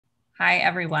Hi,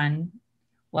 everyone.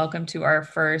 Welcome to our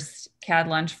first CAD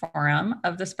Lunch Forum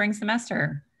of the spring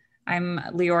semester. I'm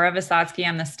Leora Vysotsky.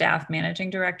 I'm the staff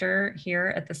managing director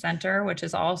here at the center, which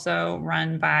is also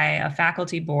run by a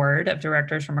faculty board of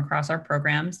directors from across our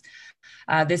programs.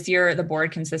 This year, the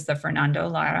board consists of Fernando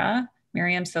Lara,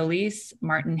 Miriam Solis,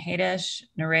 Martin Hadish,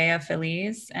 Nerea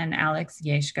Feliz, and Alex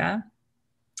Yeshka.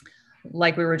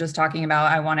 Like we were just talking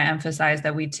about, I want to emphasize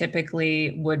that we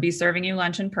typically would be serving you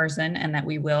lunch in person and that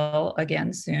we will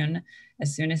again soon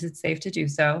as it's safe to do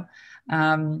so.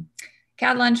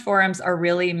 CAD Lunch Forums are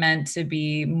really meant to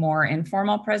be more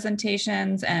informal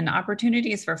presentations and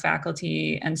opportunities for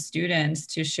faculty and students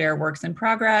to share works in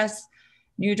progress,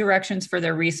 new directions for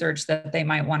their research that they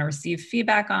might want to receive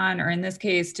feedback on, or in this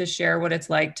case, to share what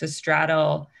it's like to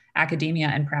straddle academia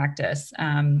and practice.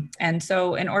 And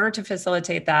so in order to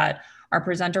facilitate that, our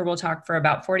presenter will talk for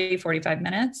about 45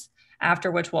 minutes,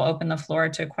 after which we'll open the floor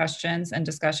to questions and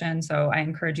discussion. So I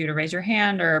encourage you to raise your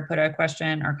hand or put a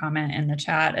question or comment in the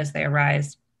chat as they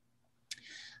arise.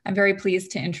 I'm very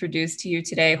pleased to introduce to you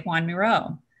today Juan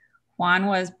Miró. Juan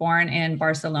was born in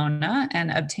Barcelona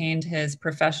and obtained his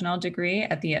professional degree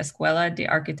at the Escuela de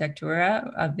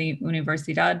Arquitectura of the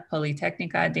Universidad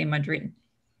Politécnica de Madrid.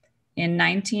 In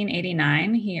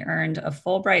 1989, he earned a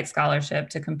Fulbright scholarship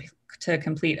to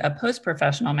complete a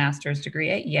post-professional master's degree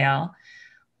at Yale.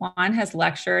 Juan has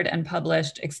lectured and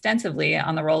published extensively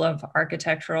on the role of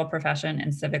architectural profession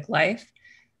in civic life,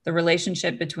 the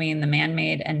relationship between the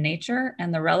man-made and nature,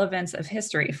 and the relevance of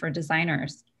history for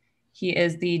designers. He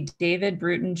is the David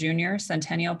Bruton Jr.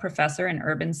 Centennial Professor in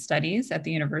Urban Studies at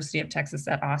the University of Texas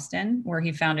at Austin, where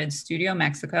he founded Studio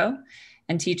Mexico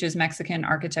and teaches Mexican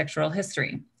architectural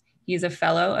history. He is a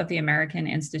fellow of the American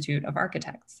Institute of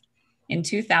Architects. In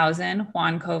 2000,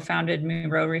 Juan co-founded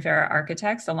Miró Rivera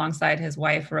Architects alongside his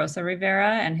wife, Rosa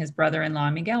Rivera, and his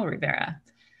brother-in-law, Miguel Rivera.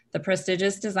 The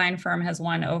prestigious design firm has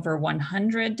won over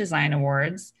 100 design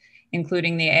awards,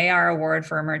 including the AR Award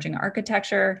for Emerging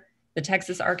Architecture, the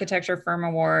Texas Architecture Firm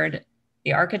Award,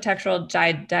 the Architectural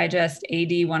Digest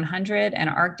AD 100, and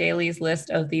ArcDaily's list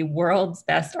of the world's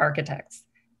best architects.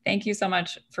 Thank you so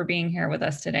much for being here with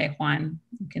us today, Juan.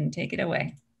 You can take it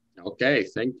away. Okay,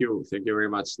 thank you. Thank you very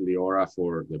much, Leora,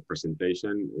 for the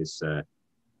presentation. It's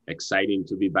exciting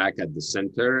to be back at the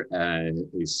center. I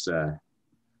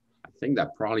think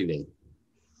that probably the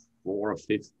fourth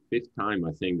or fifth time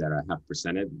I think that I have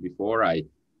presented before.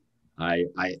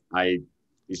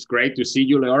 It's great to see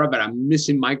you, Leora, but I'm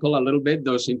missing Michael a little bit.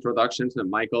 Those introductions that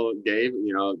Michael gave,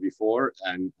 before,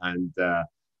 and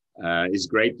it's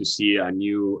great to see a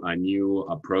new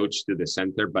approach to the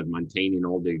center, but maintaining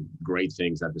all the great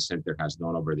things that the center has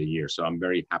done over the years. So I'm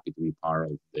very happy to be part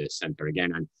of the center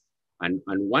again. And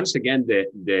once again,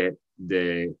 the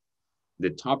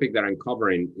topic that I'm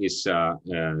covering is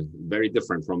very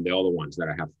different from the other ones that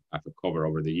I have covered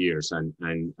over the years. And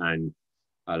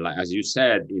as you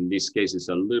said, in this case, it's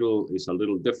a little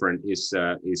different.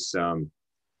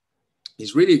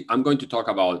 It's really, I'm going to talk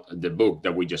about the book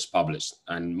that we just published,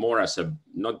 and more as a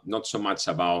not so much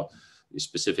about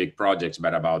specific projects,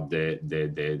 but about the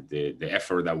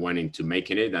effort that went into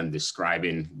making it and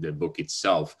describing the book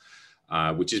itself,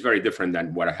 which is very different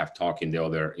than what I have talked in the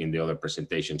other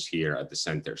presentations here at the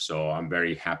center. So I'm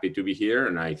very happy to be here,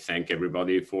 and I thank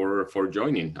everybody for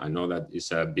joining. I know that it's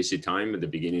a busy time at the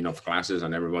beginning of classes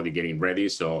and everybody getting ready,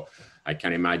 so I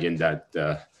can imagine that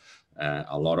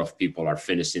a lot of people are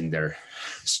finishing their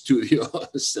studio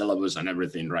syllabus and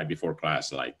everything right before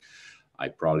class, like I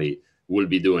probably will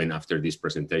be doing after this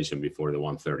presentation before the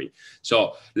 1:30.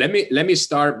 So let me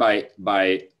start by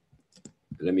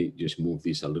let me just move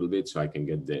this a little bit so I can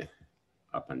get the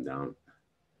up and down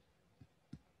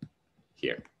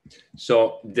here.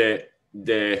 So the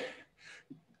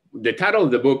title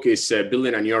of the book is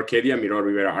Building a New Arcadia, Miró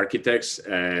Rivera Architects.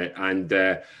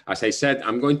 As I said,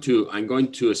 I'm going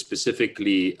to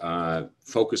specifically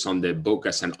focus on the book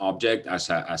as an object, as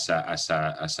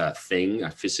a thing, a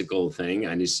physical thing.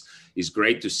 And it's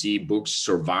great to see books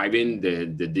surviving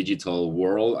the digital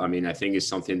world. I mean, I think it's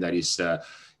something that is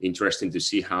interesting to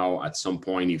see how at some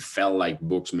point it felt like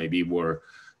books maybe were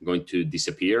going to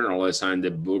disappear. And all of a sudden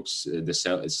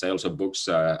the sales of books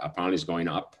apparently is going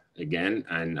up again,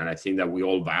 and I think that we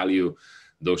all value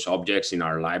those objects in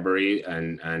our library,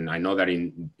 and I know that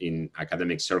in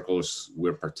academic circles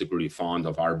we're particularly fond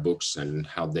of our books and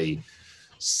how they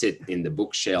sit in the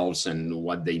bookshelves and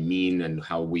what they mean and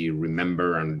how we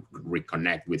remember and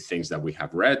reconnect with things that we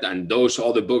have read, and those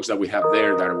other books that we have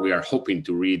there that we are hoping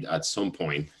to read at some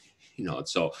point.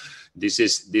 So this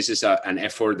is an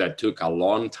effort that took a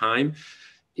long time.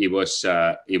 it was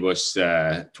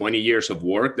 20 years of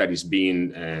work that is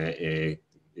being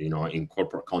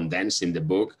condensed in the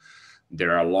book.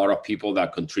 There are a lot of people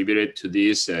that contributed to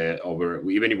this.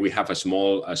 Even if we have a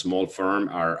small firm,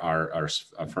 our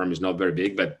firm is not very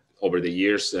big, but over the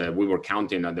years we were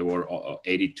counting, and there were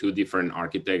 82 different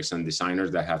architects and designers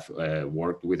that have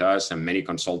worked with us, and many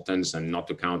consultants, and not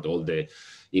to count all the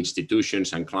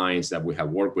institutions and clients that we have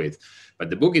worked with. But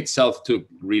the book itself took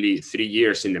really 3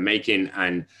 years in the making,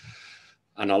 and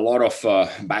a lot of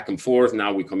back and forth.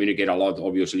 Now we communicate a lot,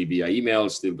 obviously, via email,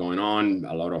 still going on,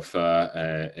 a lot of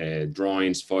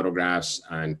drawings, photographs,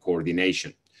 and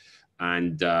coordination.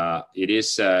 And it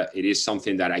is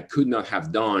something that I could not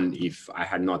have done if I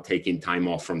had not taken time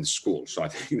off from the school. So I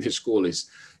think the school is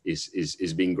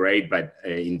been great. But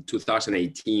in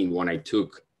 2018, when I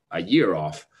took a year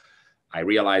off, I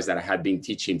realized that I had been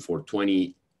teaching for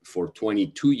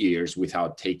 22 years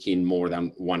without taking more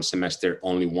than one semester,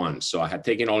 only once. So I had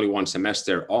taken only one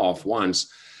semester off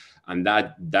once. And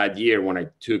that year, when I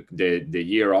took the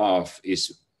year off,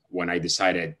 is when I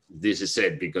decided this is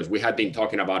it, because we had been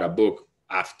talking about a book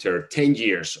after 10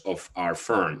 years of our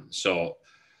firm. So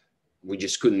we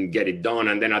just couldn't get it done.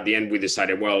 And then at the end, we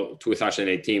decided, well,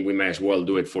 2018, we may as well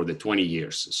do it for the 20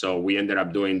 years. So we ended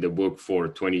up doing the book for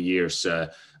 20 years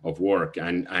of work.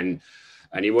 And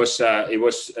it was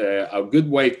a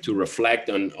good way to reflect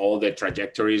on all the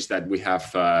trajectories that we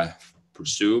have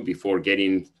pursued before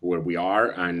getting where we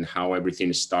are and how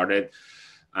everything started.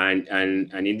 And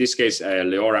in this case,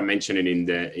 Leora mentioned it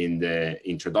in the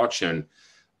introduction.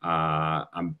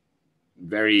 I'm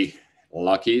very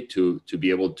lucky to be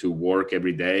able to work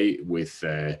every day with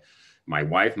my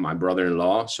wife, my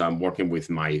brother-in-law. So I'm working with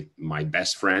my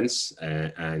best friends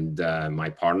and my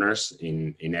partners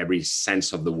in every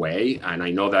sense of the way. And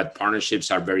I know that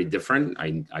partnerships are very different.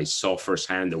 I saw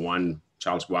firsthand the one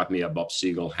Charles Guathmy and Bob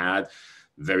Siegel had,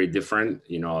 very different.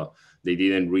 They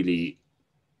didn't really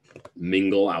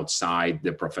mingle outside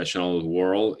the professional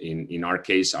world. In our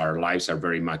case, our lives are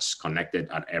very much connected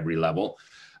at every level.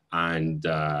 And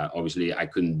obviously, I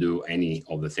couldn't do any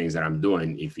of the things that I'm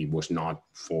doing if it was not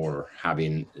for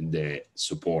having the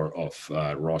support of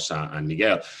Rosa and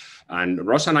Miguel. And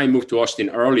Rosa and I moved to Austin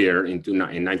earlier in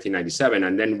 1997.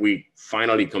 And then we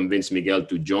finally convinced Miguel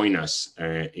to join us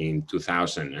in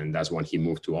 2000. And that's when he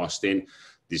moved to Austin.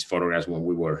 These photographs when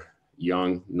we were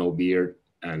young, no beard,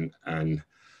 and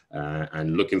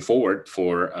looking forward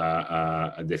for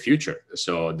the future.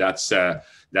 So that's at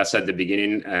the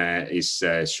beginning, is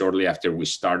shortly after we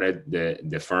started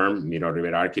the firm, Miró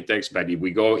Rivera Architects. But if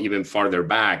we go even farther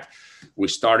back, we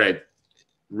started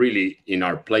really in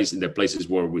our place, in the places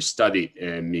where we studied.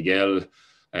 Miguel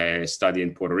studied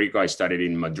in Puerto Rico. I studied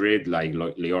in Madrid, like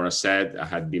Leora said. I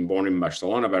had been born in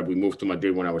Barcelona, but we moved to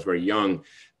Madrid when I was very young.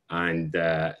 And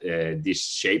this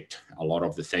shaped a lot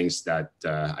of the things that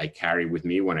I carry with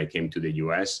me when I came to the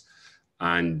US.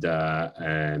 And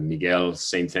Miguel,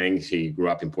 same thing. He grew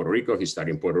up in Puerto Rico. He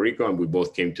studied in Puerto Rico, and we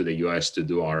both came to the US to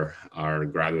do our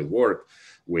graduate work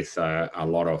with a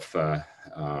lot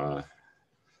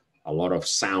of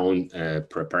sound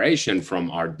preparation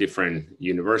from our different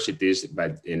universities,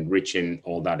 but enriching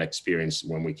all that experience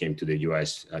when we came to the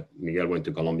US. Miguel went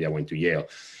to Columbia, went to Yale.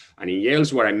 And in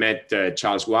Yale's where I met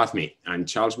Charles Guathmy. And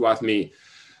Charles Guathmy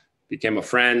became a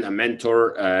friend, a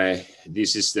mentor.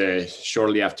 This is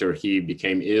shortly after he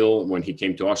became ill, when he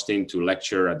came to Austin to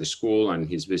lecture at the school, and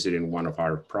he's visiting one of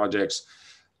our projects.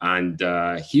 And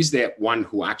he's the one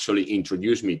who actually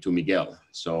introduced me to Miguel.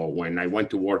 So when I went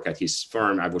to work at his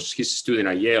firm, I was his student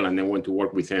at Yale and then went to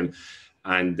work with him.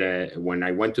 And when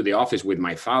I went to the office with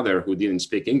my father, who didn't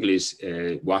speak English,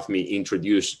 Guathmy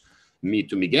introduced me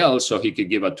to Miguel so he could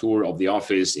give a tour of the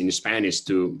office in Spanish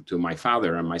to my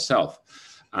father and myself.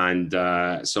 And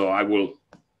so I will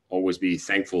always be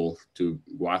thankful to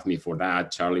Guathmy for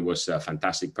that. Charlie was a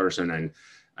fantastic person,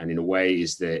 and in a way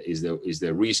is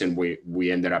the reason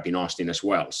we ended up in Austin as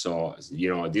well. So,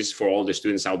 this is for all the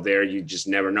students out there. You just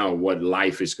never know what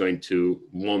life is going to,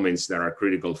 moments that are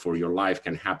critical for your life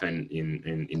can happen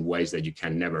in ways that you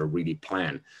can never really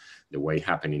plan, the way it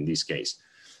happened in this case.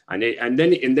 And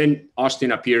then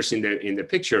Austin appears in the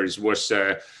pictures. Was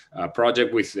a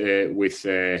project with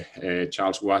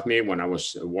Charles Guathmy when I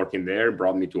was working there,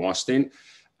 brought me to Austin,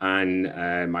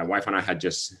 and my wife and I had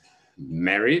just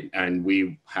married, and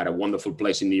we had a wonderful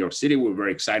place in New York City. We were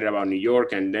very excited about New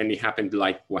York, and then it happened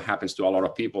like what happens to a lot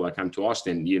of people that come to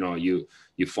Austin. You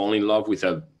fall in love with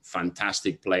a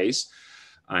fantastic place.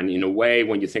 And in a way,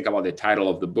 when you think about the title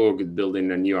of the book,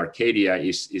 Building a New Arcadia,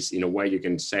 is in a way you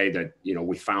can say that,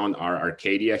 we found our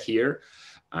Arcadia here.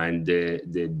 And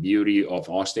the beauty of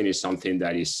Austin is something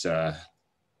that is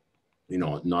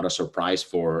not a surprise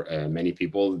for many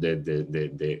people.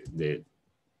 The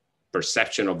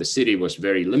perception of the city was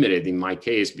very limited in my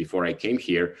case before I came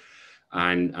here,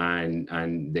 and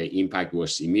the impact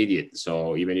was immediate.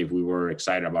 So even if we were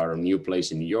excited about our new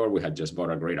place in New York, we had just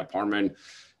bought a great apartment,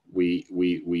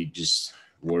 we just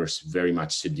were very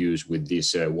much seduced with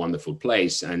this wonderful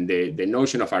place. And the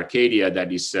notion of Arcadia,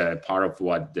 that is part of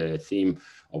what the theme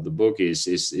of the book is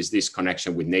this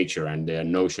connection with nature and the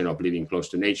notion of living close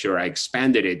to nature. I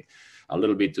expanded it a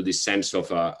little bit to this sense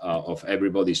of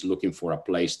everybody's looking for a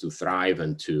place to thrive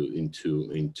and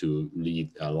to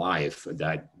lead a life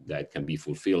that can be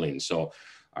fulfilling. So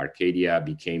Arcadia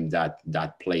became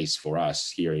that place for us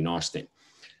here in Austin.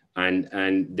 And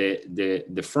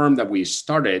the firm that we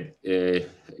started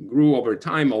grew over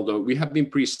time, although we have been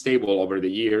pretty stable over the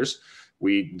years.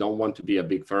 We don't want to be a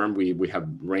big firm. We have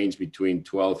ranged between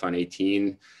 12 and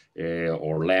 18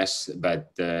 or less,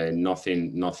 but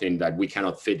nothing that we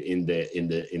cannot fit in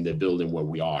the building where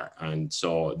we are. And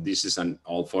so this is an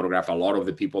old photograph. A lot of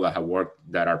the people that have worked,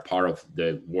 that are part of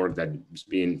the work that is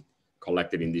being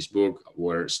collected in this book,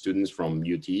 were students from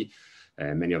UT.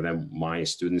 Many of them my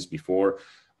students before.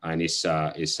 And it's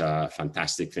a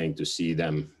fantastic thing to see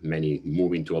them, many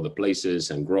moving to other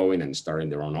places and growing and starting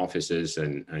their own offices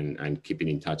and keeping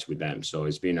in touch with them. So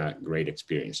it's been a great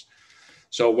experience.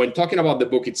 So when talking about the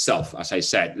book itself, as I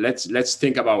said, let's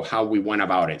think about how we went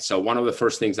about it. So one of the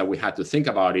first things that we had to think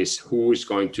about is who is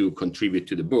going to contribute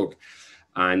to the book.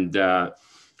 And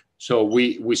so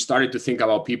we started to think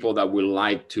about people that we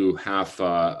like to have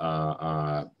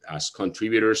as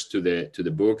contributors to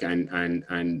the book,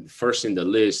 and first in the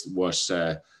list was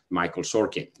Michael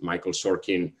Sorkin. Michael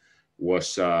Sorkin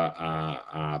was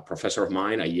a professor of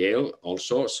mine at Yale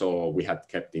also, so we had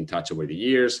kept in touch over the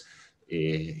years.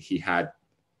 He had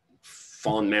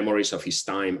fond memories of his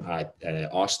time at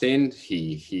Austin.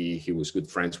 He was good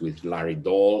friends with Larry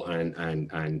Dole,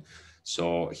 and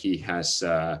so he has.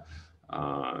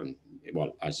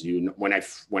 Well, as you know,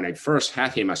 when I first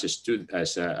had him as a student,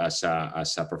 as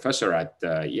a professor at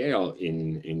Yale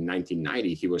in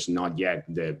 1990, he was not yet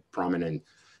the prominent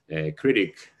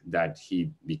critic that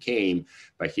he became,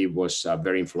 but he was a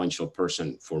very influential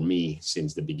person for me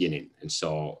since the beginning. And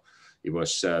so it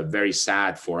was very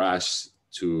sad for us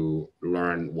to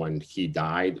learn when he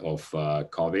died of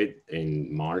COVID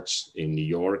in March in New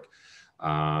York.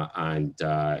 And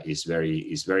it's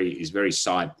very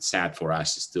sad for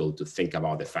us still to think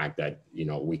about the fact that,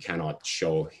 we cannot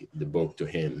show the book to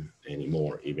him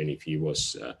anymore, even if he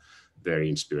was very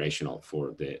inspirational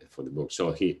for the book.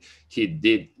 So he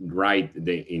did write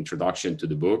the introduction to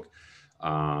the book.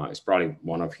 It's probably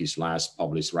one of his last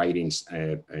published writings,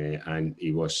 and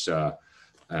it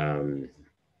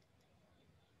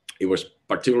was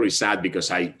particularly sad because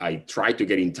I tried to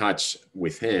get in touch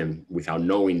with him without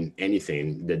knowing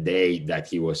anything the day that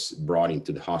he was brought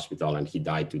into the hospital, and he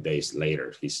died 2 days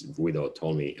later. His widow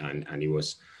told me, and it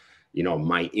was,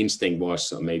 my instinct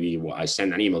was maybe I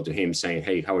sent an email to him saying,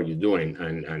 "Hey, how are you doing?"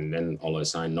 And then all of a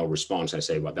sudden, no response. I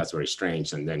say, "Well, that's very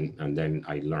strange." And then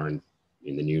I learned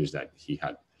in the news that he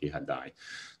had died.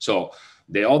 So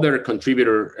the other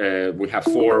contributor, we have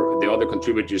four. The other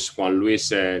contributor is Juan Luis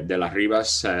de las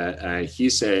Rivas.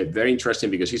 He's very interesting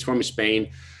because he's from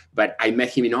Spain, but I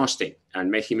met him in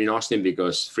Austin,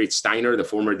 because Fritz Steiner, the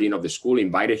former dean of the school,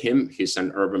 invited him. He's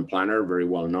an urban planner, very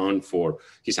well known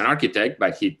he's an architect,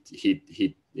 but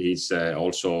he's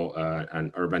also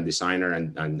an urban designer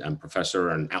and professor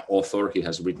and author. He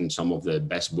has written some of the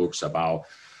best books about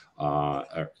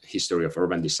history of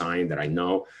urban design that I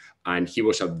know. And he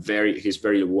knows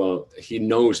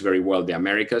very well the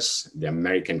Americas, the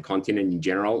American continent in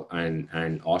general,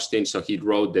 and Austin. So he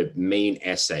wrote the main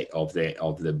essay of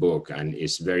the book, and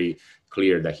it's very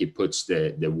clear that he puts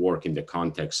the work in the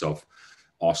context of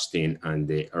Austin and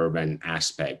the urban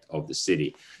aspect of the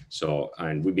city. So,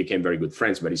 and we became very good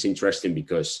friends, but it's interesting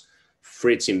because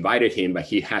Fritz invited him, but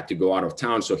he had to go out of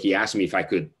town. So he asked me if I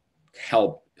could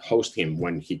help host him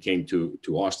when he came to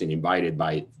Austin, invited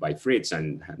by Fritz,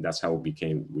 and that's how we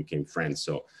became friends.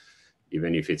 So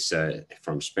even if it's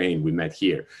from Spain, we met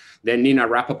here. Then Nina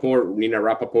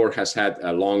Rappaport has had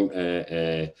a long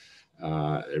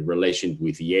relation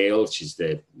with Yale. She's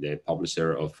the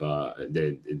publisher of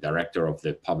the director of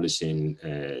the publishing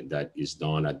that is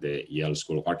done at the Yale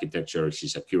School of Architecture.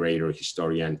 She's a curator,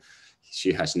 historian.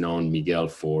 She has known Miguel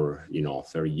for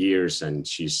 30 years, and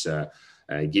she's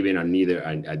given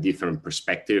a different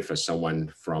perspective as someone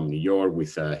from New York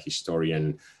with a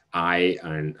historian eye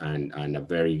and a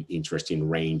very interesting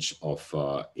range of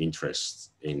interests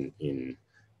in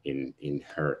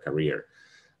her career.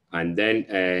 And then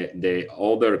the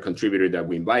other contributor that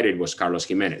we invited was Carlos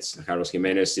Jimenez. Carlos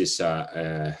Jimenez is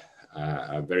a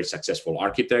very successful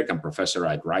architect and professor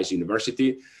at Rice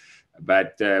University.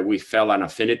 But we felt an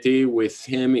affinity with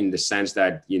him in the sense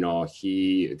that, you know,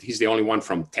 he's the only one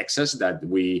from Texas that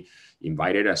we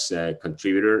invited as a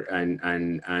contributor,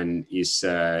 and is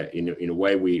in a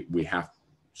way we have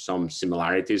some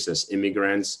similarities as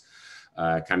immigrants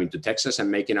coming to Texas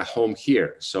and making a home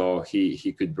here. So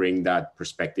he could bring that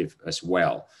perspective as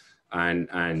well.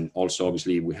 And also,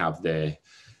 obviously, we have the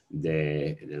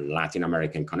Latin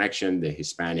American connection, the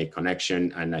Hispanic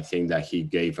connection, and I think that he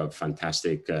gave a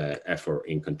fantastic effort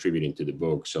in contributing to the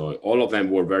book. So all of them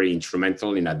were very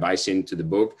instrumental in advising to the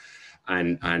book,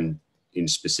 and in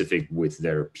specific with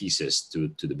their pieces to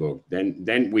the book.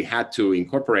 Then we had to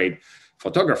incorporate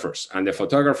photographers, and the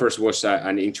photographers was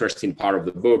an interesting part of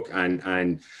the book.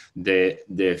 And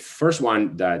the first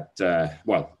one that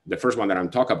the first one that I'm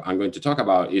going to talk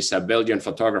about is a Belgian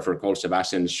photographer called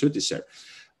Sebastian Schutyser.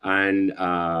 And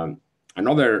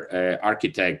another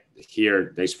architect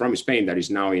here that is from Spain that is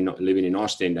now living in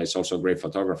Austin, that's also a great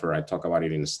photographer. I talk about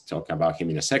him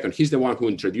in a second. He's the one who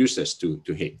introduced us to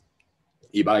him.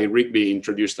 Iwan Rigby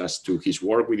introduced us to his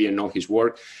work. We didn't know his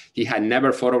work. He had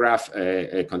never photographed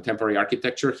contemporary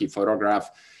architecture. He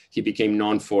became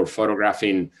known for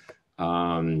photographing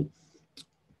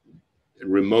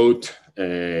remote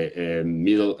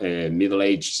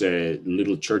middle-aged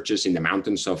little churches in the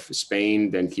mountains of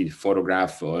Spain. Then he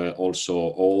photographed also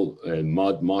all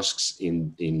mud mosques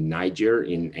in Niger,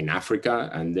 in Africa,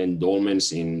 and then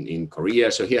dolmens in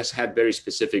Korea. So he has had very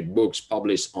specific books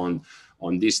published on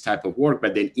this type of work.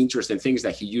 But then interesting things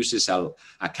that he uses a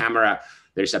camera.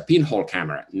 There's a pinhole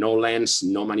camera, no lens,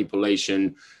 no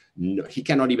manipulation. No, he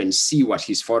cannot even see what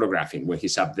he's photographing when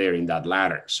he's up there in that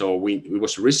ladder. So it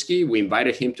was risky. We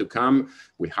invited him to come.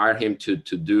 We hired him to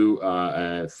do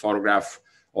a photograph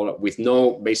with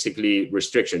no basically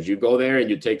restrictions. You go there and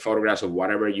you take photographs of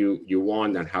whatever you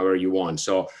want and however you want.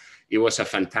 So it was a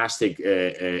fantastic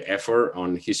effort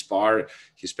on his part.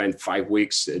 He spent 5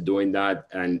 weeks doing that,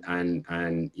 and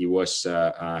it was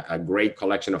a great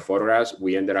collection of photographs.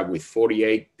 We ended up with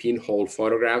 48 pinhole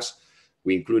photographs.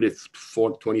 We included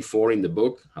 24 in the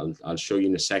book. I'll show you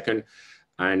in a second.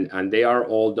 And they are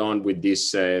all done with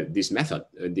this method,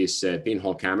 this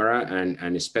pinhole camera,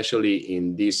 and especially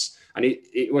in this. And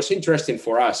it was interesting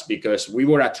for us because we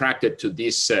were attracted to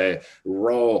this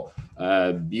raw,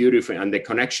 beautiful, and the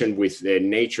connection with the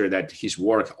nature that his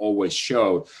work always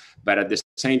showed. But at the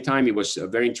same time, it was a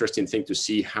very interesting thing to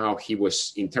see how he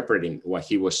was interpreting what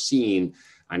he was seeing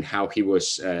and how he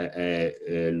was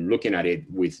looking at it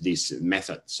with this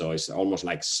method. So it's almost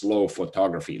like slow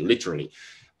photography, literally.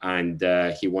 And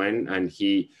he went and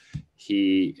he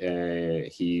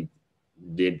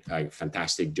did a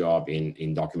fantastic job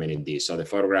in documenting this. So the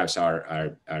photographs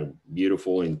are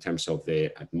beautiful in terms of the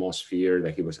atmosphere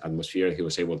that he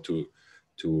was able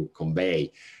to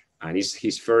convey. And it's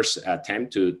his first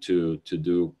attempt to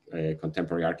do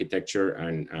contemporary architecture,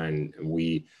 and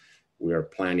we are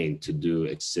planning to do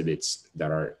exhibits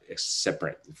that are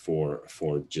separate for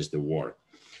just the work.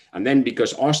 And then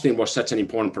because Austin was such an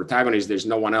important protagonist, there's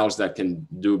no one else that can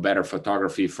do better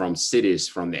photography from cities,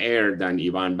 from the air than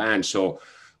Iwan Baan. So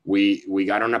we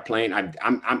got on a plane.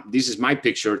 This is my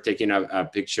picture, taking a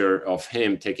picture of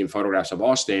him taking photographs of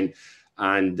Austin.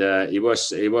 And it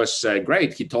was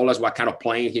great. He told us what kind of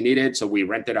plane he needed. So we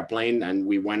rented a plane and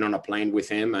we went on a plane with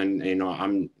him. And, you know,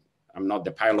 I'm not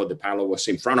the pilot. The pilot was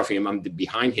in front of him. I'm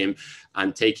behind him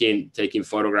and taking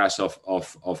photographs of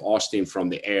Austin from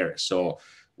the air. So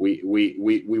we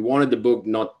wanted the book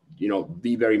not, you know,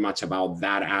 be very much about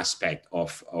that aspect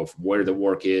of where the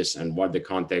work is and what the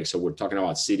context. So we're talking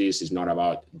about cities. It's not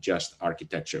about just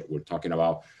architecture. We're talking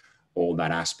about all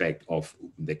that aspect of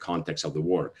the context of the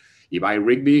work. Iwan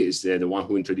Rigby is the one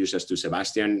who introduced us to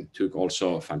Sebastian, took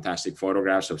also fantastic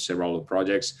photographs of several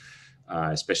projects,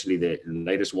 especially the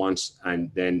latest ones.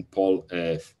 And then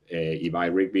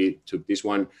Iwan Rigby took this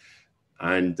one.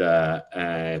 And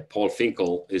Paul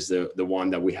Finkel is the one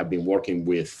that we have been working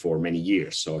with for many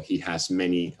years. So he has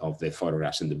many of the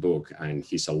photographs in the book, and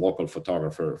he's a local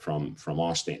photographer from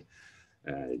Austin.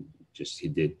 He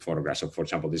did photographs of, for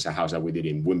example, this is a house that we did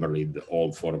in Wimberley,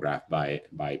 all photographed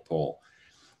by Paul.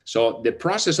 So the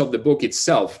process of the book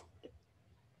itself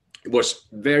was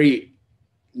very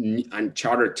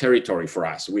uncharted territory for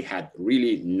us. We had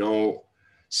really no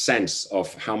sense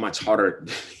of how much harder,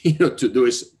 you know, to do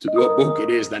a book it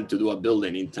is than to do a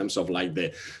building, in terms of like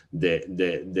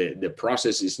the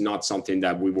process is not something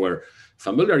that we were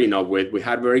familiar enough with. We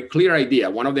had a very clear idea.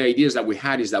 One of the ideas that we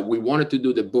had is that we wanted to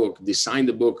do the book, design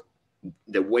the book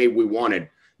the way we wanted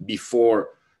before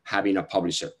having a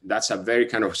publisher. That's a very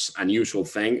kind of unusual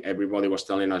thing. Everybody was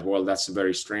telling us, well, that's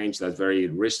very strange, that's very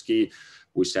risky.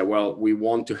 We said, well, we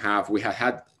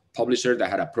had publishers that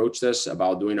had approached us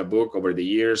about doing a book over the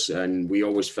years, and we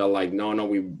always felt like, no,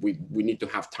 we need to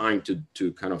have time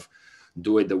to kind of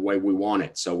do it the way we want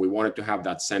it. So we wanted to have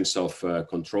that sense of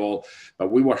control,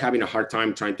 but we were having a hard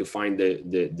time trying to find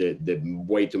the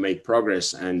way to make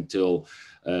progress until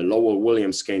Lowell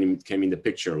Williams came in the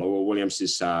picture. Lowell Williams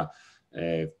is a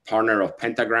partner of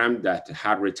Pentagram that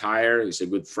had retired. He's a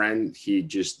good friend. He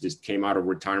just came out of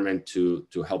retirement to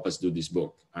help us do this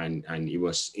book, and he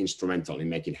was instrumental in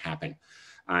making it happen.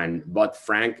 And Bud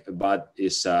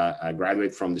is a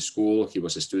graduate from the school. He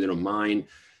was a student of mine.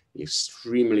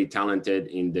 Extremely talented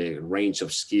in the range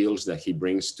of skills that he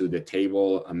brings to the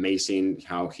table. Amazing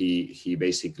how he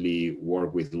basically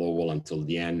worked with Lowell until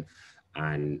the end.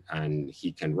 And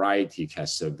he can write. He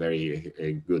has a very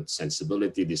good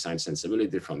sensibility, design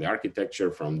sensibility from the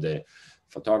architecture, from the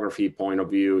photography point of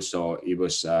view. So it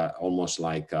was almost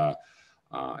like a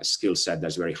skill set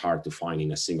that's very hard to find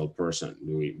in a single person.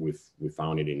 We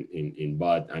found it in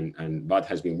Bud, and Bud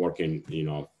has been working,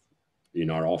 in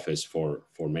our office for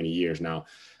many years now,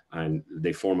 and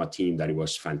they form a team that it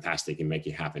was fantastic in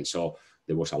making it happen. So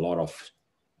there was a lot of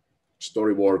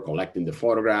storyboard, collecting the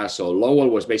photographs. So Lowell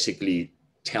was basically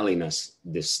telling us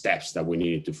the steps that we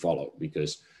needed to follow,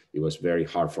 because it was very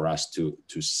hard for us to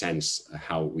sense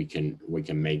how we can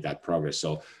make that progress.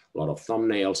 So a lot of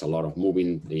thumbnails, a lot of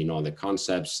moving, the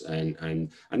concepts,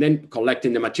 and then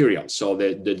collecting the material. So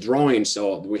the drawings.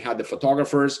 So we had the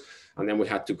photographers, and then we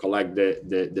had to collect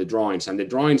the drawings. And the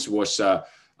drawings was an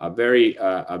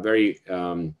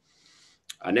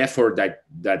effort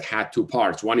that had two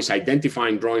parts. One is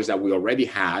identifying drawings that we already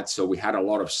had. So we had a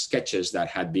lot of sketches that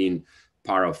had been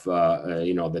part of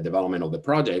the development of the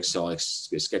project. So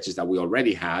sketches that we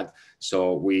already had.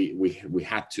 So we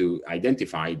had to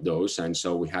identify those, and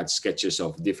so we had sketches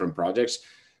of different projects.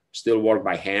 Still work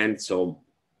by hand. So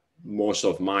most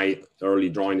of my early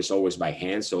drawing is always by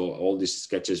hand. So all these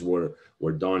sketches were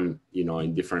done,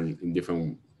 in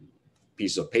different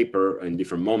pieces of paper in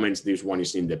different moments. This one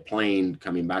is in the plane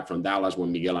coming back from Dallas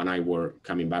when Miguel and I were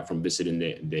coming back from visiting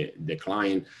the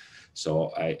client.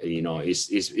 So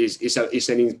it's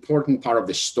an important part of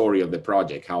the story of the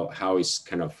project, how it's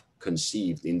kind of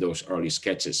conceived in those early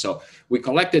sketches. So we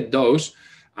collected those.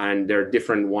 And there are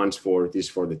different ones for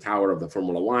the tower of the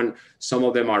Formula One. Some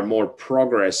of them are more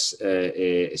progress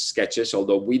sketches,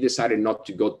 although we decided not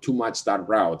to go too much that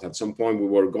route. At some point, we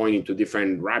were going into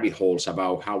different rabbit holes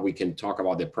about how we can talk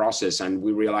about the process. And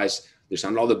we realized there's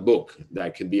another book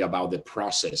that could be about the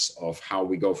process of how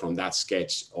we go from that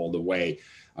sketch all the way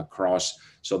across.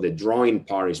 So the drawing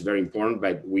part is very important,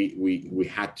 but we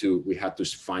had to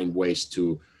find ways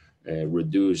to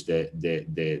reduce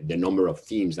the number of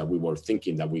themes that we were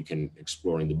thinking that we can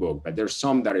explore in the book. But there's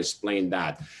some that explain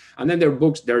that. And then there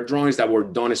are drawings that were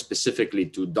done specifically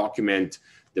to document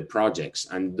the projects.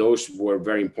 And those were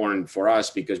very important for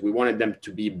us because we wanted them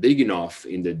to be big enough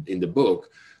in the book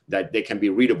that they can be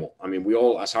readable. I mean, we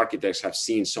all as architects have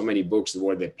seen so many books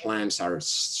where the plans are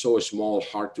so small,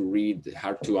 hard to read,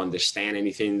 hard to understand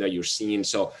anything that you're seeing.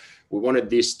 So we wanted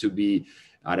this to be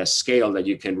at a scale that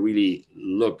you can really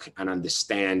look and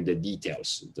understand the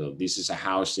details. So this is a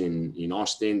house in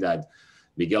Austin that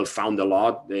Miguel found a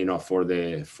lot, for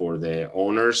the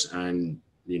owners, and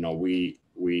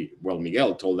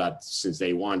Miguel told that since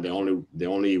day one, the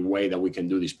only way that we can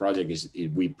do this project is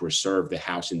if we preserve the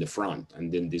house in the front,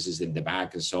 and then this is in the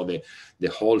back. And so the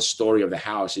whole story of the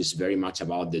house is very much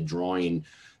about the drawing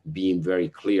being very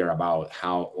clear about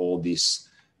how all this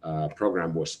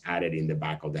program was added in the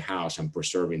back of the house and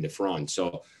preserving the front.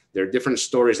 So there are different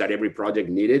stories that every project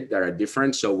needed that are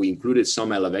different. So we included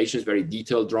some elevations, very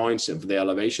detailed drawings of the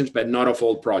elevations, but not of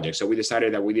all projects. So we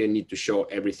decided that we didn't need to show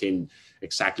everything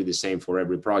exactly the same for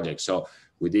every project. So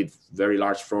we did very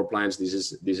large floor plans. This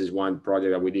is one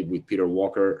project that we did with Peter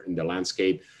Walker in the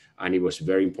landscape. And it was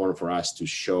very important for us to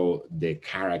show the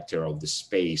character of the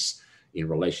space in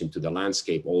relation to the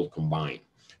landscape all combined.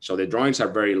 So the drawings are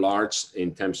very large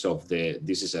in terms of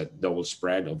this is a double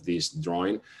spread of this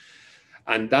drawing.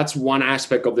 And that's one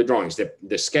aspect of the drawings,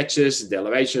 the sketches, the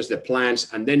elevations, the plans.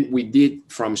 And then we did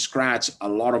from scratch a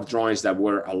lot of drawings that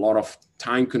were a lot of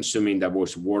time consuming that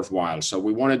was worthwhile. So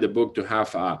we wanted the book to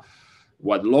have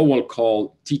what Lowell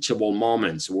called teachable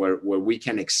moments where we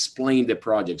can explain the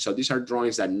project. So these are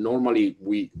drawings that normally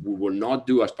we will not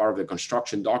do as part of the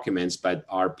construction documents, but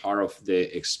are part of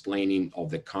the explaining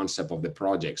of the concept of the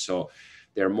project. So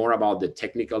They're more about the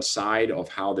technical side of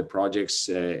how the projects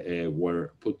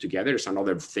were put together. It's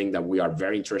another thing that we are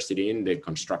very interested in, the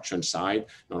construction side,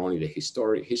 not only the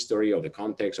history of the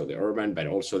context of the urban, but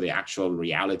also the actual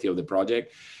reality of the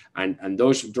project. And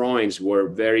those drawings were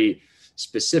very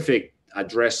specific,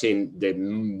 addressing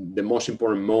the most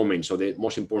important moments or the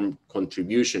most important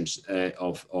contributions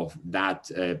of that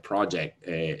project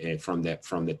from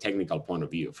the technical point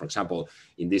of view. For example,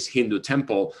 in this Hindu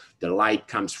temple, the light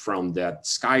comes from that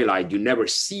skylight. You never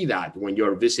see that when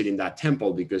you're visiting that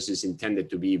temple because it's intended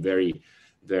to be very,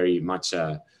 very much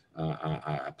a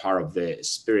part of the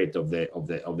spirit of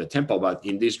the temple. But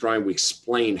in this drawing, we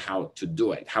explain how to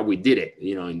do it, how we did it.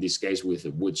 You know, in this case with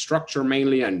a wood structure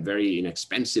mainly, and very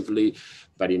inexpensively,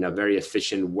 but in a very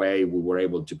efficient way, we were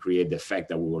able to create the effect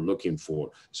that we were looking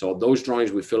for. So those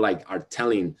drawings we feel like are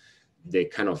telling the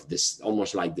kind of this,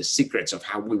 almost like the secrets of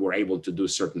how we were able to do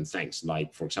certain things.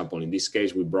 Like, for example, in this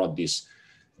case, we brought this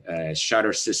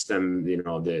shutter system, you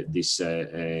know,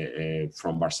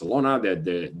 from Barcelona,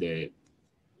 the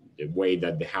way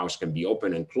that the house can be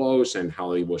open and closed, and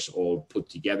how it was all put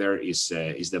together is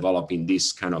developing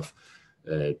this kind of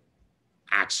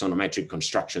axonometric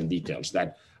construction details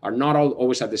that are not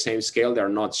always at the same scale. They're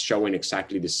not showing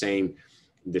exactly the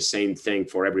same thing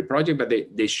for every project, but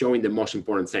they showing the most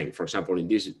important thing. For example, in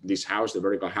this house, the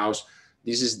vertical house,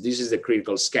 this is the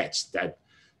critical sketch that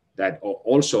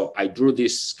also I drew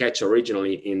this sketch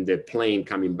originally in the plane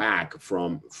coming back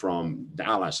from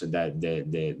Dallas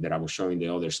that I was showing the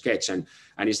other sketch, and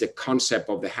it's the concept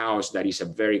of the house that is a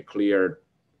very clear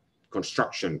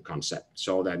construction concept.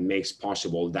 So that makes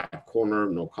possible that corner,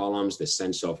 no columns, the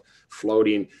sense of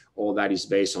floating, all that is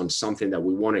based on something that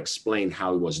we want to explain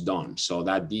how it was done. So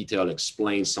that detail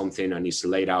explains something and is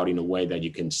laid out in a way that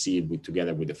you can see it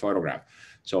together with the photograph.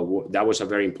 So that was a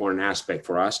very important aspect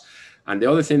for us. And the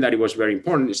other thing that it was very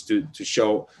important is to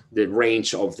show the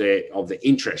range of the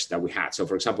interest that we had. So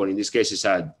for example, in this case,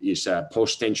 it's a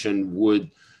post-tension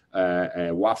wood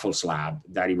waffle slab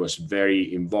that it was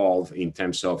very involved in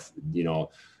terms of, you know,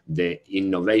 the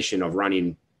innovation of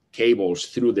running cables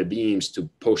through the beams to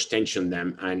post-tension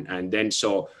them. And then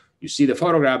so you see the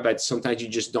photograph, but sometimes you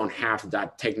just don't have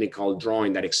that technical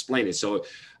drawing that explains it. So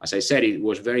as I said, it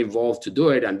was very involved to do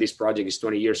it. And this project is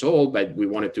 20 years old, but we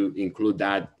wanted to include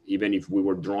that even if we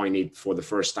were drawing it for the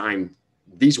first time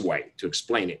this way to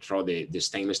explain it. So the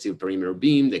stainless steel perimeter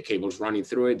beam, the cables running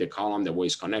through it, the column, the way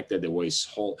it's connected, the way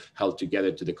it's held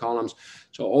together to the columns.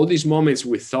 So all these moments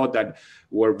we thought that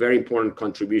were very important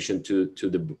contribution to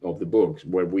the book,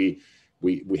 where we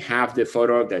have the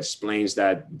photo that explains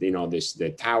that, you know,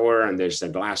 the tower and there's a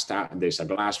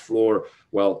glass floor.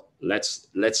 Well, let's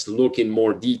look in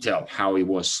more detail how it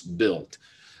was built.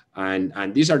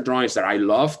 And these are drawings that I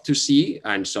love to see.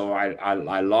 And so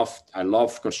I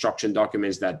love construction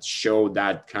documents that show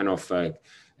that kind of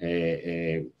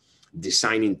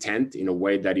design intent in a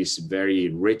way that is very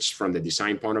rich from the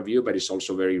design point of view, but it's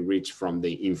also very rich from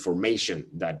the information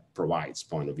that provides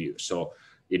point of view. So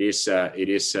it is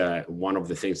one of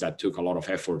the things that took a lot of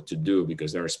effort to do,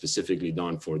 because they're specifically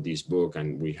done for this book,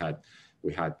 and we had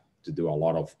to do a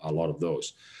lot of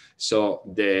those. So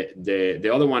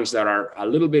the other ones that are a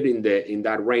little bit in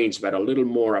that range, but a little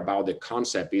more about the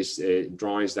concept, is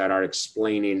drawings that are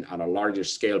explaining at a larger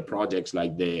scale projects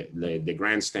like the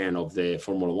grandstand of the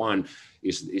Formula One,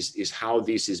 is how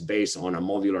this is based on a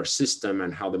modular system,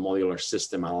 and how the modular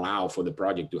system allow for the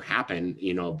project to happen,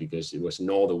 you know, because it was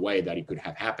no other way that it could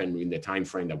have happened in the time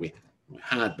frame that we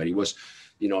had. But it was,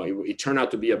 you know, it turned out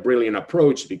to be a brilliant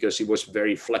approach, because it was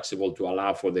very flexible to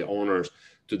allow for the owners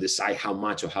to decide how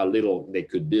much or how little they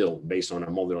could build based on a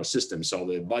modular system. So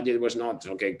the budget was not,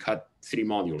 okay, cut 3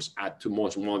 modules, add 2 more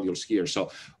modules here.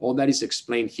 So all that is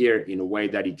explained here in a way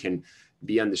that it can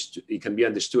be understood. It can be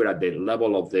understood at the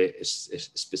level of the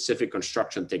specific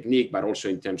construction technique, but also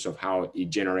in terms of how it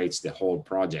generates the whole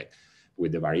project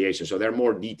with the variation. So there are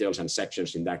more details and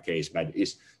sections in that case, but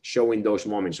it's showing those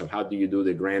moments of how do you do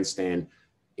the grandstand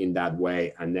in that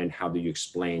way, and then how do you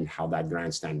explain how that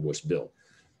grandstand was built.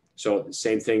 So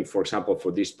same thing, for example,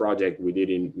 for this project we did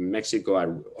in Mexico,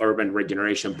 an urban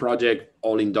regeneration project,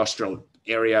 all industrial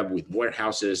area with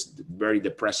warehouses, very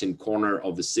depressing corner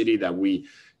of the city that we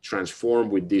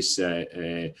transformed with this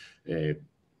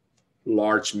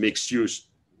large mixed-use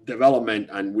development.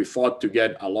 And we fought to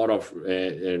get a lot of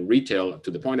retail,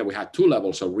 to the point that we had 2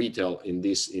 levels of retail in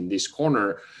this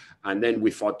corner. And then we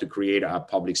fought to create a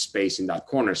public space in that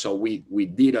corner. So we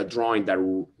did a drawing that,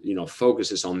 you know,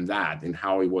 focuses on that and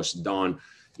how it was done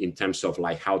in terms of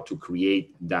like how to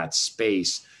create that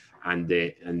space and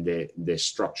the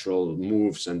structural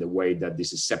moves and the way that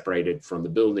this is separated from the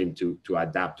building to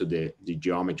adapt to the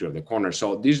geometry of the corner.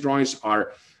 So these drawings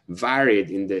are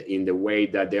varied in the way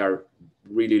that they are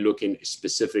really looking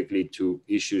specifically to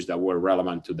issues that were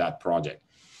relevant to that project.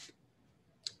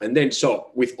 And then,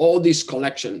 so with all this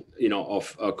collection,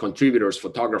 of contributors,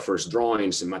 photographers,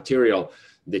 drawings, and material,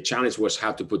 the challenge was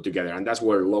how to put together. And that's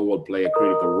where Lowell play a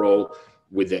critical role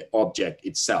with the object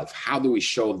itself. How do we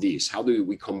show these? How do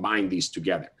we combine these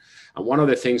together? And one of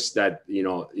the things that,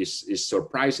 is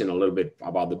surprising a little bit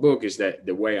about the book is that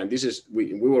the way, and this is,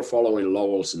 we were following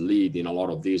Lowell's lead in a lot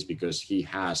of these because he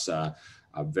has a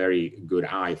very good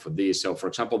eye for this. So for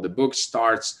example, the book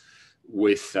starts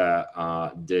with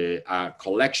the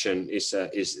collection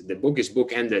the book is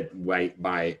bookended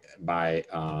by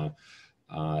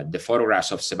the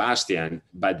photographs of Sebastian,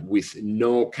 but with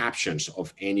no captions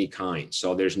of any kind.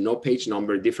 So there's no page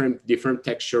number, different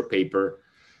texture paper,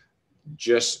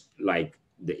 just like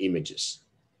the images.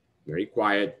 Very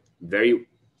quiet, very,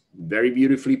 very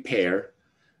beautifully paired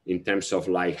in terms of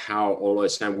like how all of a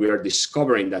sudden we are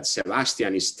discovering that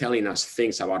Sebastian is telling us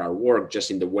things about our work just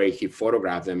in the way he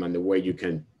photographed them and the way you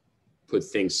can put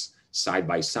things side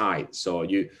by side. So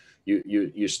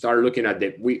you start looking at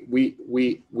the,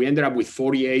 we ended up with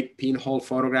 48 pinhole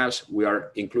photographs. We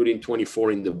are including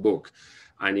 24 in the book.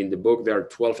 And in the book, there are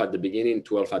 12 at the beginning,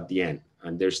 12 at the end.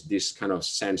 And there's this kind of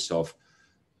sense of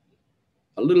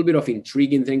a little bit of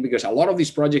intriguing thing because a lot of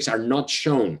these projects are not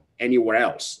shown anywhere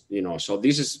else, so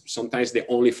this is sometimes the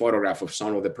only photograph of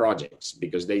some of the projects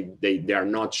because they are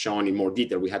not shown in more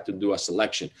detail. We had to do a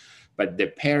selection, but the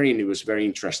pairing, it was very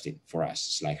interesting for us.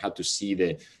 It's like how to see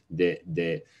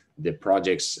the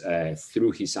projects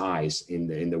through his eyes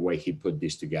in the way he put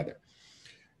this together.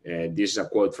 This is a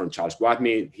quote from Charles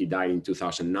Guadmi. He died in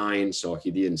 2009, so he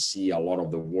didn't see a lot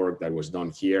of the work that was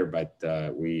done here, but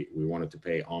we wanted to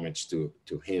pay homage to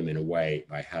him in a way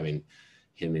by having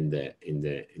him in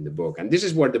the book. And this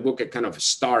is where the book kind of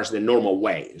starts the normal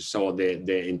way. So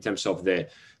in terms of the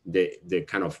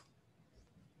kind of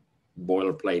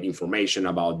boilerplate information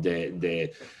about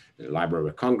the Library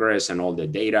of Congress and all the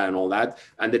data and all that,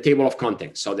 and the table of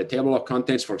contents. So the table of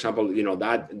contents, for example,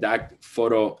 that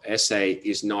photo essay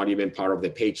is not even part of the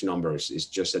page numbers. It's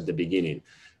just at the beginning,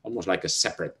 almost like a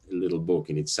separate little book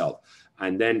in itself.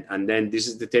 And then this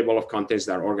is the table of contents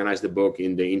that organize the book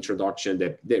in the introduction,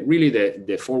 really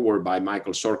the foreword by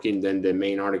Michael Sorkin, then the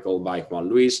main article by Juan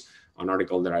Luis, an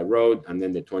article that I wrote, and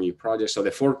then the 20 projects. So the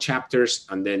 4 chapters,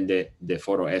 and then the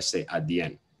photo essay at the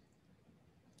end.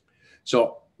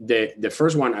 So the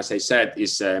first one, as I said,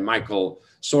 is Michael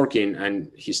Sorkin,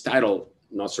 and his title,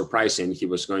 not surprising, he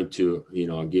was going to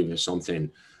give us something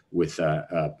with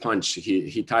a punch.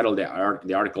 He titled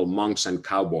the article "Monks and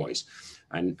Cowboys,"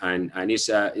 and is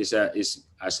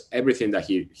as everything that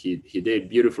he did,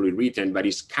 beautifully written, but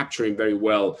he's capturing very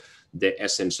well the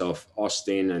essence of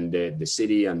Austin and the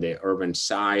city and the urban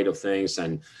side of things.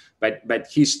 But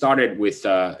he started with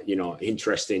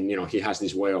interesting. He has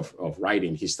this way of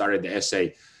writing. He started the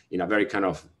essay in a very kind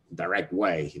of direct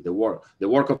way. The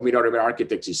work of Miró Rivera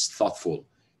Architects is thoughtful.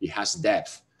 It has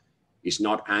depth. It's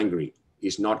not angry.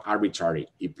 It's not arbitrary.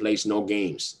 It plays no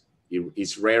games.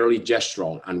 It's rarely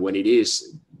gestural. And when it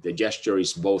is, the gesture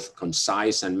is both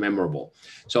concise and memorable.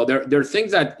 So there are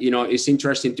things that, it's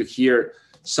interesting to hear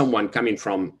someone coming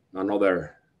from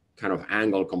another kind of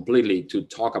angle completely to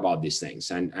talk about these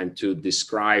things and to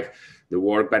describe the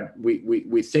work. But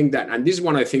we think that, and this is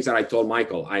one of the things that I told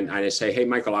Michael, and I say, hey,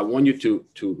 Michael, I want you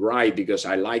to write because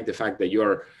I like the fact that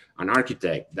you're an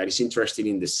architect that is interested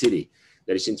in the city,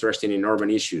 that is interested in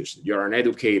urban issues. You're an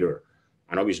educator,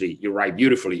 and obviously you write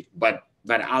beautifully, but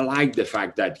I like the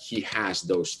fact that he has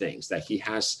those things, that he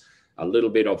has a little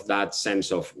bit of that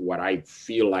sense of what I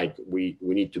feel like we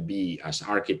need to be as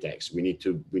architects. We need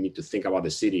to think about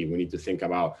the city. We need to think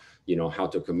about, how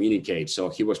to communicate. So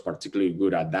he was particularly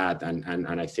good at that. And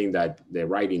I think that the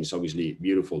writing is obviously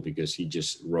beautiful because he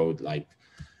just wrote like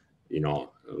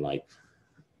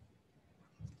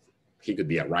he could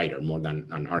be a writer more than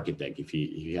an architect if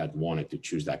he had wanted to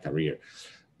choose that career.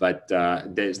 But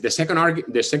the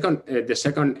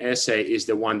second essay is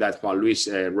the one that Juan Luis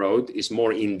wrote. Is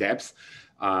more in depth.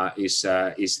 Is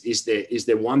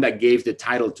the one that gave the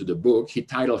title to the book. He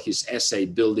titled his essay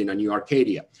 "Building a New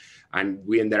Arcadia," and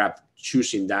we ended up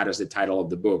choosing that as the title of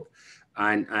the book.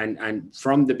 And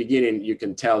from the beginning, you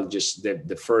can tell just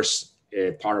the first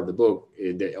part of the book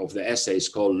of the essay is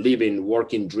called "Living,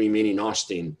 Working, Dreaming in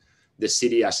Austin: The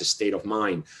City as a State of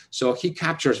Mind." So he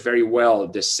captures very well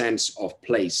the sense of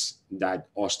place that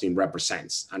Austin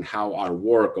represents and how our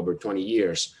work over 20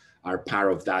 years are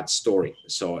part of that story.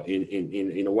 So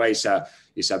in a way, it's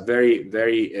a very,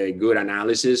 very good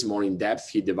analysis, more in depth.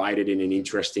 He divided it in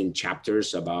interesting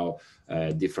chapters about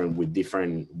different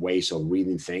ways of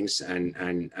reading things.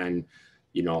 And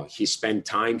you know, he spent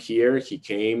time here. He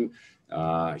came,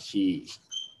 he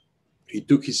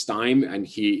took his time, and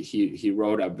he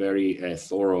wrote a very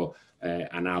thorough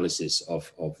analysis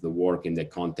of the work in the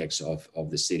context of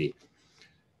the city.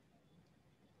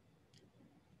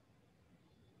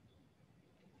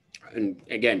 And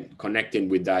again, connecting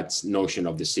with that notion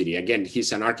of the city. Again,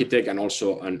 he's an architect and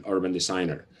also an urban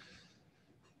designer.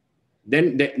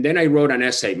 Then I wrote an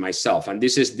essay myself, and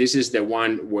this is the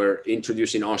one where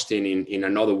introducing Austin in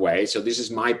another way. So this is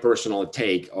my personal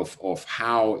take of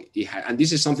how it and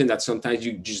this is something that sometimes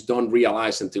you just don't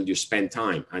realize until you spend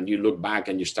time and you look back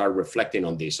and you start reflecting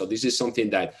on this. So this is something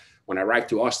that when I arrived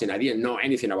to Austin, I didn't know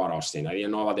anything about Austin. I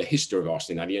didn't know about the history of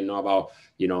Austin. I didn't know about,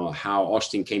 you know, how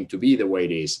Austin came to be the way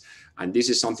it is. And this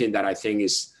is something that I think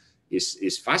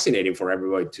is fascinating for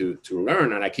everybody to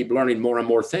learn, and I keep learning more and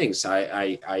more things.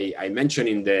 I mentioned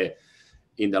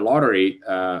in the lottery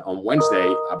on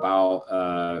Wednesday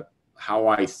about how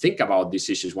I think about these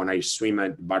issues when I swim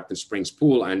at Barton Springs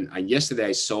Pool, and yesterday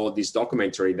I saw this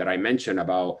documentary that I mentioned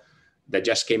about that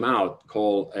just came out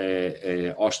called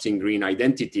Austin Green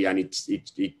Identity, and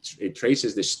it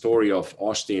traces the story of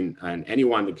Austin, and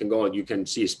anyone that can go, you can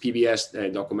see his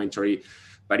PBS documentary.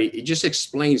 But it just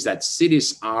explains that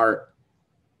cities are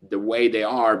the way they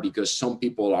are because some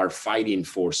people are fighting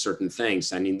for certain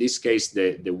things. And in this case,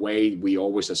 the way we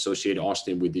always associate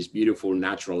Austin with this beautiful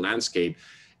natural landscape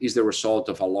is the result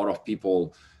of a lot of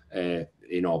people,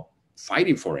 you know,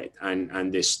 fighting for it.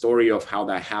 And the story of how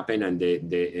that happened and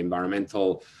the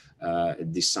environmental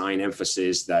design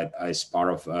emphasis that is part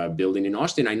of building in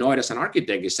Austin. I know it as an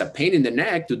architect, it's a pain in the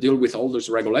neck to deal with all those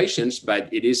regulations,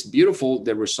 but it is beautiful,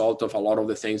 the result of a lot of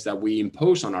the things that we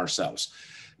impose on ourselves,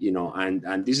 you know,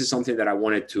 and this is something that I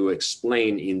wanted to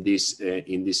explain in this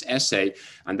essay.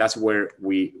 And that's where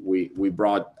we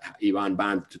brought Iwan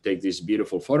Baan to take these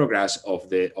beautiful photographs of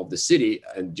the city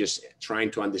and just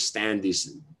trying to understand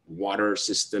these water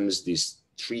systems, this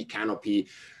tree canopy.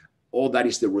 All that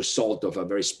is the result of a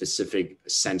very specific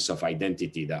sense of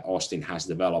identity that Austin has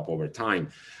developed over time,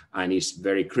 and is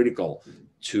very critical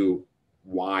to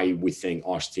why we think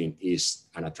Austin is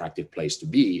an attractive place to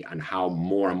be, and how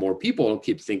more and more people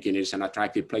keep thinking it's an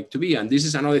attractive place to be. And this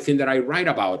is another thing that I write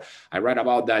about. I write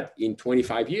about that in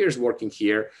 25 years working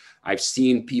here, I've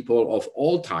seen people of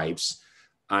all types,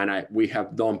 and we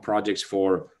have done projects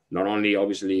for not only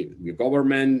obviously the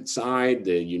government side,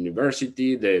 the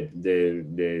university, the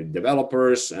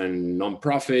developers and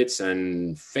nonprofits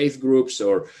and faith groups,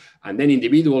 and then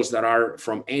individuals that are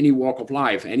from any walk of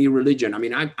life, any religion. I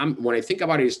mean, when I think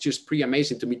about it, it's just pretty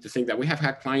amazing to me to think that we have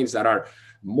had clients that are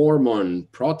Mormon,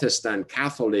 Protestant,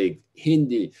 Catholic,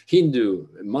 Hindu,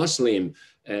 Muslim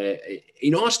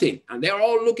in Austin, and they're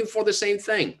all looking for the same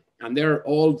thing. And they're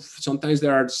all, sometimes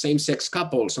there are same-sex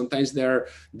couples, sometimes they're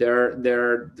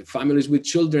families with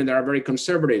children that are very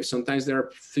conservative, sometimes there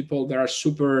are people that are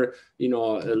super, you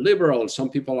know, liberal, some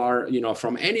people are, you know,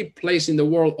 from any place in the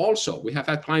world also. We have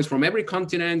had clients from every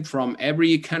continent, from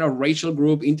every kind of racial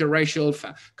group, interracial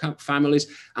families.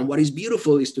 And what is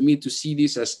beautiful is to me to see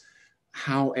this as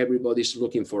how everybody's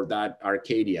looking for that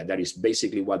Arcadia. That is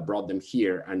basically what brought them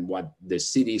here, and what the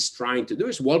city is trying to do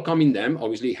is welcoming them.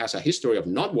 Obviously, it has a history of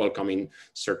not welcoming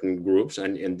certain groups,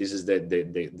 and this is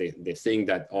the thing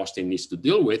that Austin needs to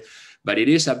deal with. But it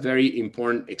is a very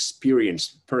important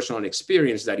experience, personal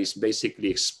experience, that is basically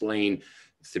explained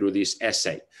through this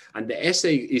essay. And the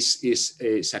essay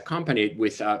is accompanied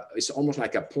with it's almost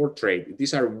like a portrait.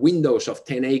 These are windows of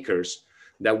 10 acres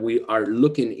that we are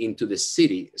looking into the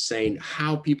city, saying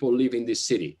how people live in this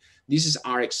city. This is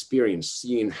our experience,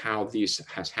 seeing how this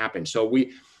has happened. So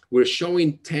we're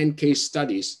showing 10 case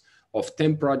studies of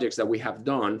 10 projects that we have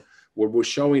done, where we're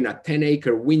showing a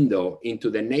 10-acre window into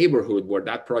the neighborhood where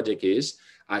that project is,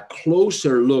 a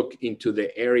closer look into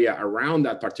the area around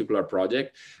that particular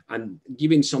project, and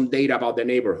giving some data about the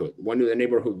neighborhood. When the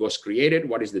neighborhood was created,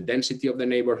 what is the density of the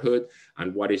neighborhood,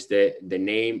 and what is the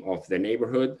name of the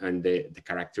neighborhood and the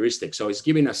characteristics. So it's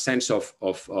giving a sense of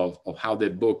how the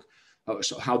book,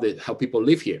 how people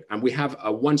live here. And we have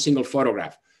one single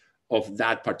photograph of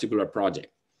that particular project.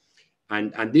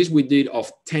 And this we did of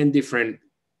 10 different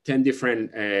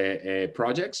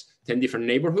projects, 10 different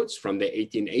neighborhoods from the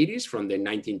 1880s, from the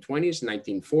 1920s,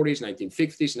 1940s,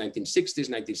 1950s, 1960s,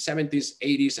 1970s,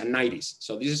 80s, and 90s.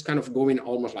 So this is kind of going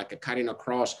almost like a cutting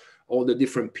across all the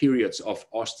different periods of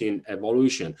Austin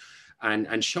evolution,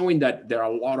 and showing that there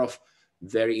are a lot of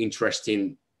very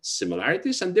interesting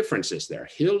similarities and differences. There are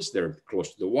hills, they're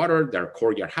close to the water, there are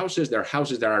courtyard houses, there are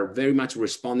houses that are very much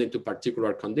responding to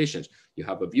particular conditions. You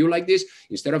have a view like this.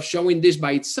 Instead of showing this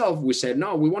by itself, we said,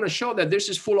 no, we want to show that this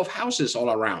is full of houses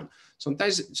all around.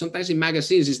 Sometimes in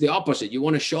magazines, it's the opposite. You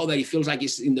want to show that it feels like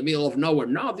it's in the middle of nowhere.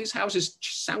 No, this house is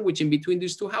sandwiched in between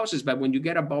these two houses. But when you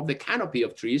get above the canopy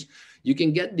of trees, you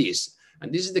can get this.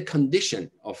 And this is the condition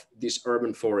of this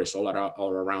urban forest all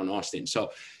around Austin.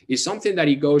 So it's something that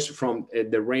it goes from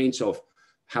the range of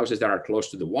houses that are close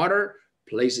to the water,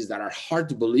 places that are hard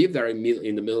to believe that are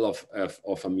in the middle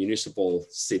of a municipal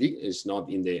city. It's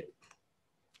not in the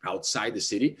outside the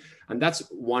city. And that's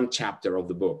one chapter of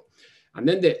the book. And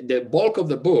then the bulk of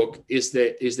the book is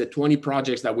the 20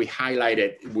 projects that we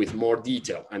highlighted with more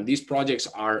detail. And these projects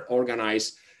are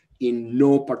organized in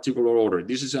no particular order.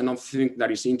 This is another thing that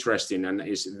is interesting and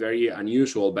is very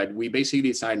unusual, but we basically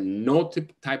decide no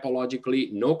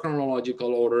typologically, no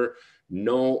chronological order,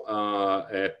 no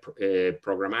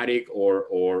programmatic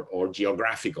or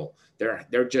geographical.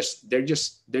 They're just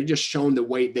shown the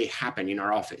way they happen in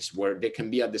our office, where they can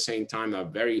be at the same time a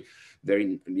very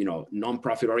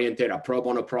non-profit oriented, a pro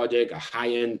bono project, a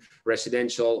high-end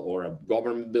residential, or a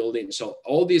government building. So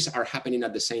all these are happening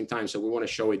at the same time. So we want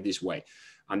to show it this way.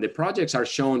 And the projects are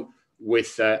shown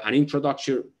with an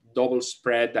introductory double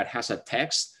spread that has a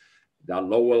text that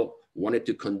Lowell wanted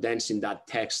to condense in that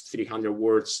text 300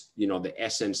 words, the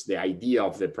essence, the idea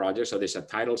of the project. So there's a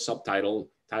title, subtitle,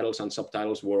 titles and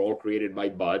subtitles were all created by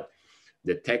Bud.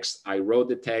 The text, I wrote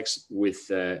the text with,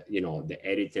 the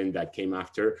editing that came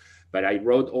after, but I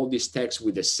wrote all these texts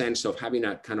with the sense of having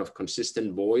a kind of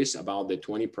consistent voice about the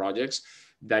 20 projects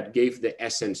that gave the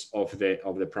essence of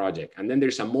the project. And then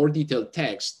there's a more detailed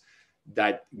text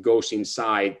that goes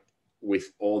inside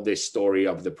with all the story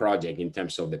of the project in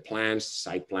terms of the plans,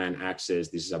 site plan, access.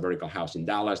 This is a vertical house in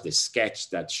Dallas, the sketch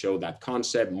that showed that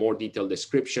concept, more detailed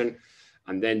description,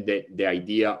 and then the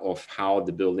idea of how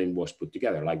the building was put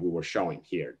together, like we were showing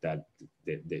here, that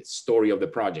the story of the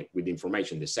project with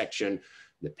information, the section,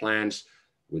 the plans,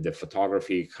 with the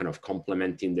photography kind of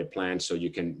complementing the plan so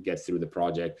you can get through the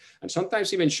project. And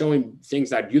sometimes even showing things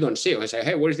that you don't see. I say,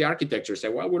 hey, where's the architecture? Say,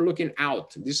 well, we're looking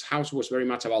out. This house was very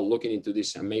much about looking into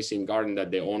this amazing garden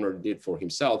that the owner did for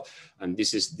himself. And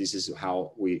this is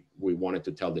how we wanted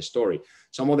to tell the story.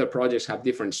 Some other projects have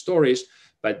different stories,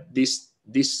 but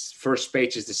this first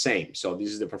page is the same. So this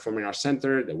is the Performing Arts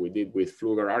Center that we did with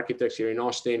Pfluger Architects here in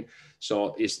Austin.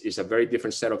 So it's a very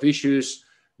different set of issues,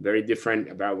 very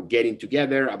different about getting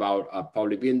together, about a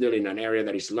public building in an area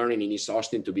that is learning in East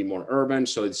Austin to be more urban.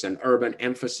 So it's an urban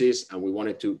emphasis, and we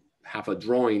wanted to have a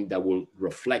drawing that will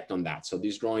reflect on that. So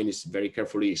this drawing is very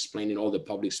carefully explaining all the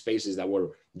public spaces that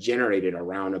were generated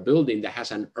around a building that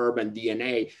has an urban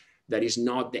DNA that is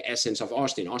not the essence of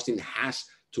Austin. Austin has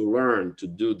to learn to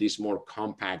do this more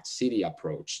compact city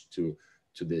approach to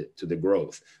the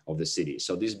growth of the city.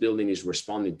 So this building is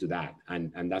responding to that.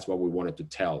 And that's what we wanted to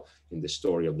tell in the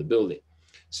story of the building.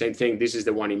 Same thing, this is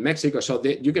the one in Mexico. So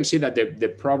you can see that the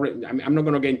problem, I'm not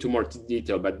gonna get into more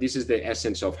detail, but this is the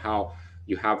essence of how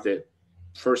you have the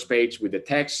first page with the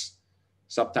text,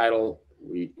 subtitle.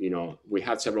 We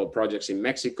had several projects in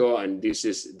Mexico, and this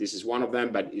is one of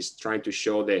them, but it's trying to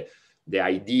show the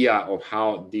idea of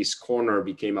how this corner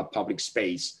became a public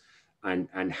space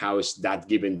and how is that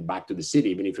given back to the city,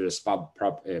 even if it's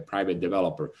a private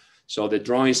developer. So the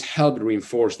drawings help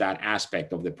reinforce that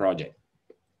aspect of the project.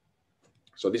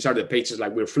 So these are the pages,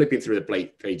 like we're flipping through the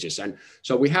pages. And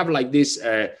so we have like this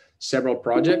several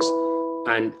projects,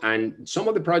 and some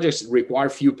of the projects require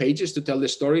few pages to tell the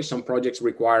story. Some projects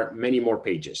require many more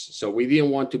pages. So we didn't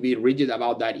want to be rigid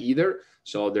about that either.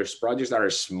 So there's projects that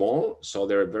are small. So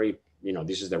they're very,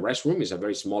 this is the restroom. It's a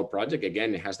very small project.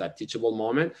 Again, it has that teachable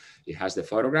moment. It has the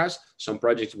photographs. Some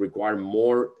projects require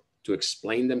more to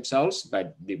explain themselves,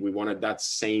 but we wanted that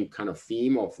same kind of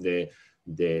theme of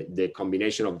the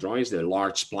combination of drawings, the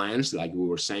large plans, like we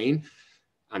were saying.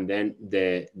 And then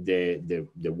the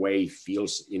way it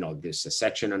feels, there's a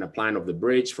section and a plan of the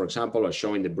bridge, for example, or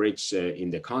showing the bridge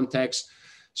in the context.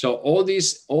 So all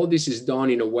this is done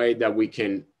in a way that we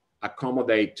can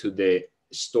accommodate to the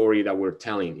story that we're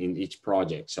telling in each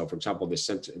project. So for example, the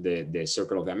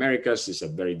Circle of the Americas is a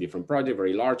very different project,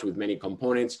 very large with many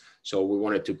components. So we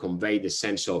wanted to convey the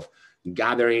sense of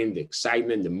gathering, the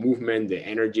excitement, the movement, the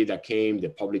energy that came, the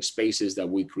public spaces that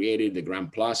we created, the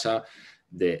Grand Plaza,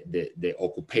 the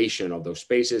occupation of those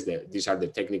spaces. These are the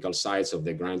technical sides of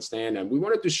the grandstand. And we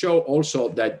wanted to show also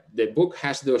that the book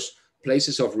has those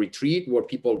places of retreat where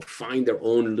people find their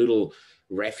own little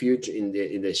refuge in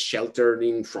the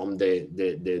sheltering from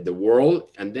the world.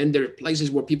 And then there are places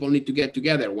where people need to get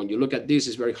together. When you look at this,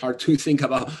 it's very hard to think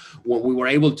about when we were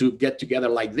able to get together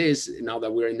like this, now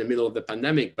that we're in the middle of the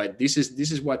pandemic. But this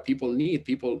is what people need.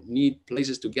 People need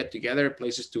places to get together,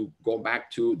 places to go back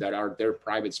to that are their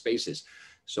private spaces.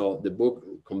 So the book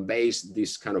conveys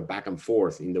this kind of back and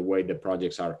forth in the way the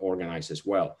projects are organized as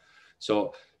well.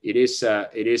 So this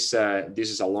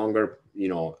is a longer,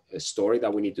 story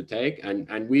that we need to take.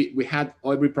 And we had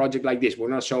every project like this. We're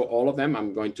not show all of them.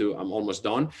 I'm almost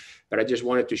done, but I just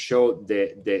wanted to show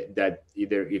that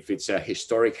either if it's a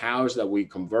historic house that we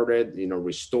converted,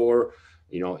 restore,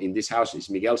 in this house is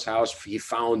Miguel's house. He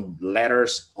found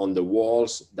letters on the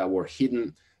walls that were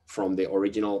hidden from the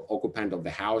original occupant of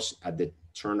the house at the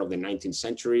turn of the 19th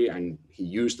century. And he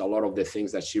used a lot of the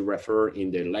things that she referred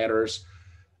in the letters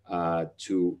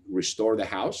to restore the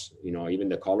house, even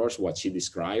the colors, what she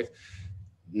described.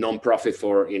 Non-profit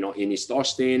for, in East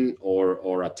Austin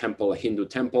or a temple, a Hindu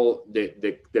temple.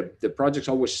 The projects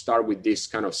always start with this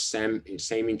kind of same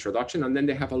introduction, and then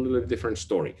they have a little different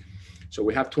story. So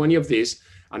we have 20 of these.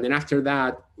 And then after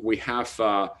that, we have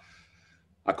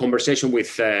a conversation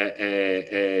with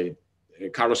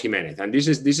Carlos Jimenez. And this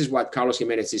is what Carlos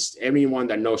Jimenez is. Everyone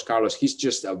that knows Carlos, he's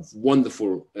just a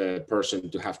wonderful person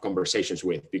to have conversations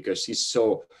with, because he's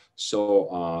so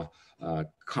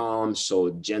calm,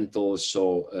 so gentle,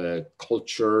 so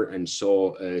cultured, and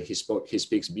so he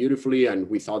speaks beautifully. And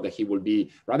we thought that he would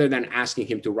be, rather than asking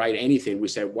him to write anything, we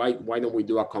said, why don't we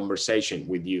do a conversation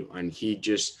with you? And he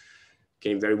just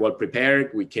came very well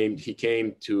prepared. He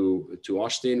came to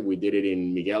Austin. We did it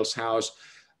in Miguel's house.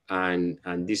 And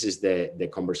this is the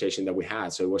conversation that we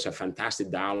had. So it was a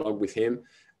fantastic dialogue with him,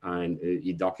 and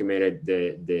he documented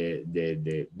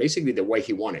basically the way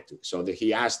he wanted to. So that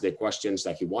he asked the questions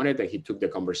that he wanted, and he took the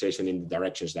conversation in the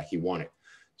directions that he wanted.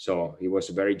 So he was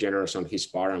very generous on his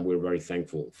part, and we're very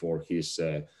thankful for his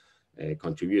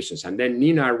contributions. And then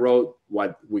Nina wrote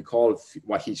what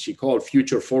she called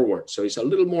future forward. So it's a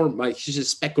little more like she's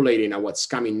just speculating on what's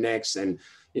coming next. And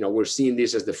we're seeing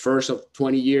this as the first of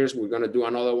 20 years. We're going to do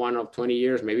another one of 20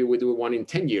 years. Maybe we do one in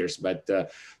 10 years. But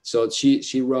so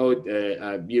she wrote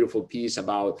a beautiful piece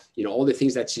about, all the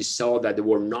things that she saw that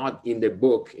were not in the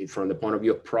book from the point of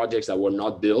view of projects that were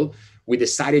not built. We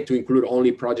decided to include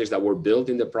only projects that were built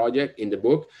in the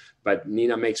book. But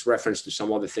Nina makes reference to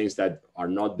some of the things that are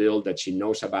not built, that she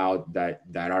knows about, that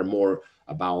are more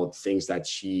about things that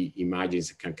she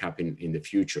imagines can happen in the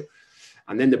future.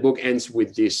 And then the book ends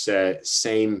with this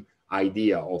same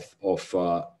idea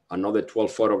of another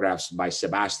 12 photographs by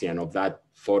Sebastian, of that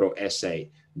photo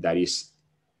essay that is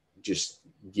just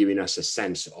giving us a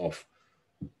sense of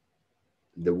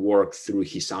the work through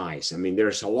his eyes. I mean,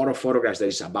 there's a lot of photographs that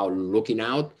is about looking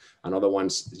out, and other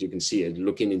ones, as you can see,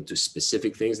 looking into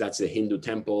specific things. That's the Hindu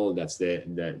temple, that's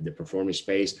the performance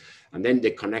space, and then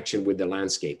the connection with the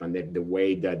landscape, and the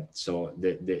way that, so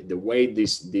the way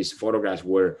these photographs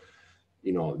were,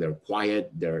 they're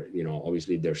quiet, they're,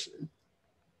 obviously there's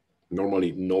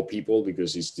normally no people,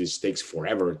 because this takes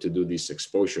forever to do these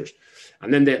exposures.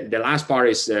 And then the last part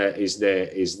is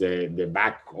the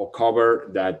back cover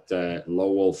that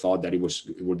Lowell thought that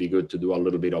it would be good to do a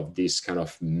little bit of this kind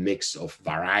of mix of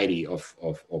variety of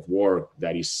work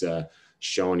that is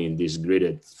shown in this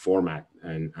gridded format,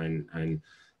 and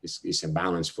it's a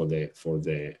balance for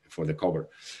the cover.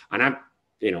 And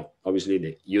obviously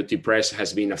the UT Press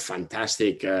has been a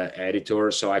fantastic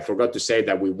editor. So I forgot to say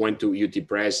that we went to UT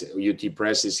Press. UT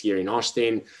Press is here in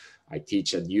Austin. I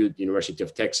teach at University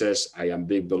of Texas. I am a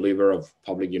big believer of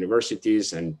public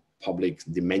universities and public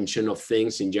dimension of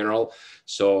things in general.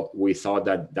 So we thought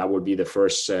that would be the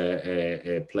first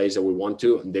place that we want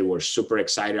to. They were super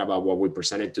excited about what we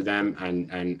presented to them.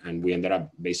 And we ended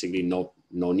up basically no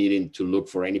needing to look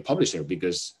for any publisher,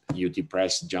 because UT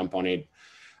Press jumped on it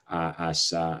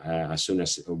as soon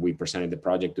as we presented the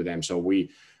project to them. So we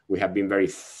have been very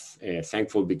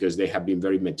thankful, because they have been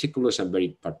very meticulous and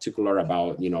very particular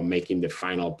about making the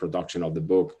final production of the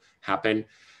book happen.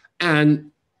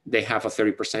 And they have a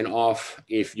 30% off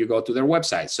if you go to their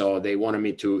website. So they wanted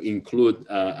me to include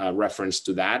a reference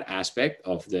to that aspect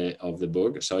of the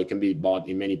book. So it can be bought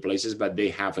in many places, but they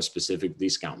have a specific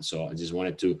discount. So I just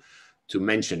wanted to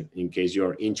mention, in case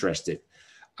you're interested.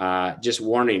 Just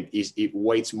warning, it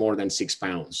weighs more than 6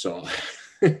 pounds. So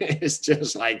it's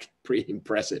just like pretty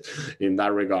impressive in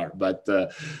that regard. But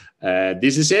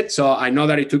this is it. So I know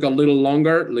that it took a little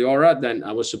longer, Leora, than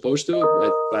I was supposed to,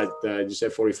 but you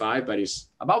said 45, but it's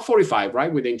about 45,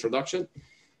 right? With the introduction.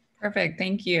 Perfect.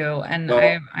 Thank you. And So,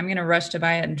 I'm going to rush to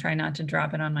buy it and try not to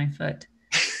drop it on my foot.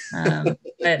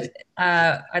 But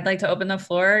I'd like to open the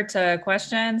floor to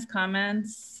questions,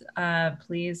 comments.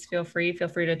 Please feel free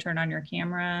to turn on your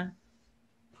camera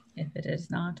if it is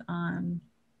not on.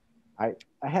 I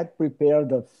had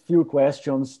prepared a few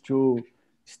questions to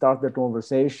start the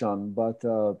conversation, but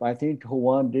I think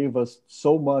Juan gave us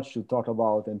so much to talk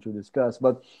about and to discuss.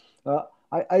 But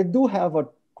I do have a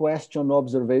question,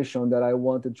 observation that I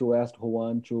wanted to ask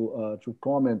Juan to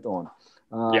comment on.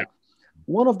 Yeah.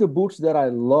 One of the books that I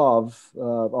love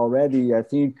already, I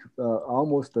think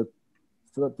almost a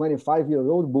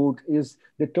 25-year-old book, is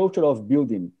The Culture of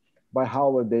Building by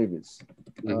Howard Davis.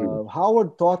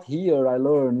 Howard taught here, I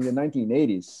learned, in the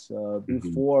 1980s,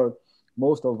 before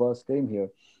most of us came here.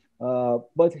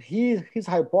 But his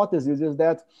hypothesis is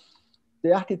that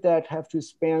the architect have to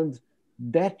spend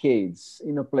decades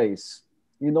in a place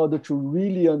in order to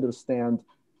really understand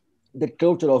the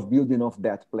culture of building of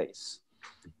that place.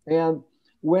 And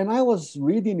when I was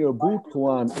reading your book,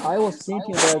 Juan, I was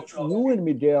thinking that you and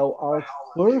Miguel are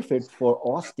perfect for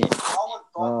Austin,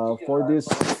 for this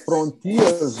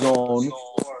frontier zone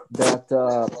that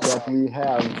we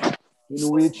have, in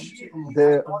which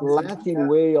the Latin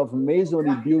way of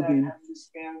masonry building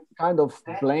kind of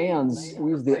blends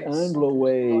with the Anglo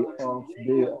way of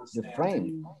the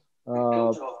frame.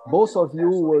 Both of you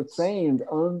were trained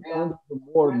under the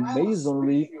more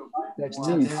masonry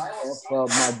techniques of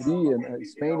Madrid and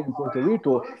Spain and Puerto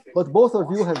Rico, but both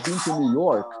of you have been to New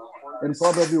York and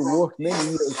probably worked many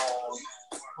years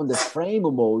on the frame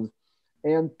mode.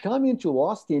 And coming to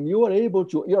Austin, you are able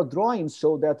to, your drawings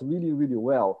show that really, really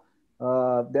well,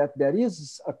 that there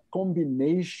is a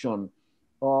combination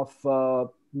of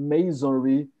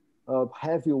masonry,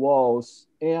 heavy walls,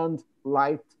 and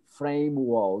light frame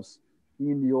walls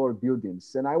in your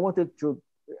buildings. And I wanted to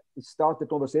start the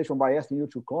conversation by asking you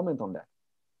to comment on that.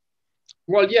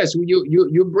 Well, yes,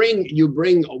 you bring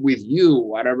with you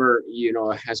whatever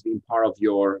has been part of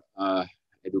your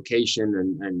education,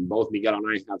 and both Miguel and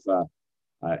I have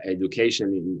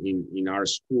education in our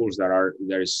schools that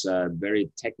is very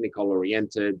technical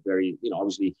oriented, very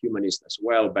obviously humanist as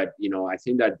well. But I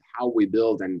think that how we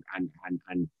build and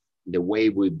the way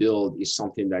we build is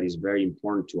something that is very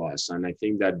important to us. And I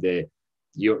think that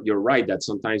you're right that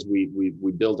sometimes we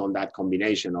build on that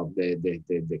combination of the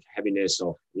heaviness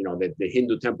of the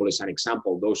Hindu temple is an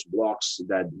example. Those blocks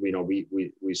that we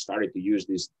started to use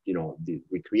this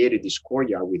we created this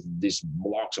courtyard with these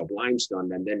blocks of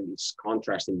limestone, and then it's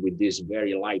contrasting with this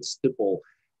very light stipple.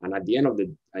 And at the end of the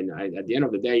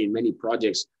day, in many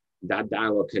projects, that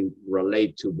dialogue can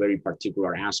relate to very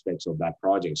particular aspects of that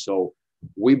project. So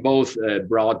we both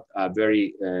brought a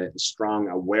very strong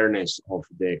awareness of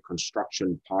the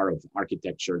construction part of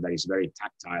architecture that is very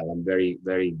tactile and very,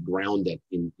 very grounded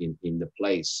in the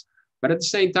place. But at the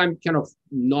same time, kind of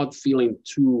not feeling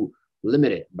too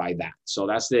limited by that. So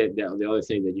that's the other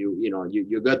thing that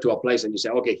you go to a place and you say,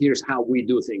 okay, here's how we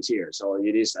do things here. So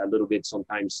it is a little bit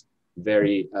sometimes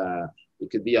very it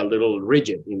could be a little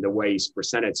rigid in the way it's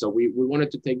presented. So we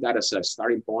wanted to take that as a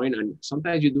starting point. And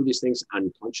sometimes you do these things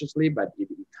unconsciously, but it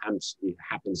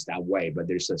happens that way. But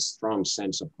there's a strong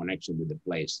sense of connection with the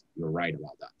place. You're right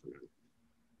about that. Do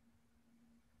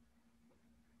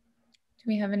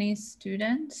we have any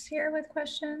students here with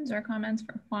questions or comments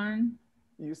for Juan?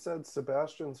 You said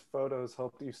Sebastian's photos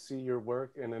helped you see your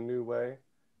work in a new way.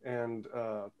 And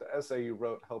the essay you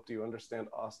wrote helped you understand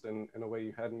Austin in a way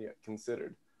you hadn't yet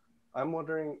considered. I'm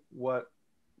wondering what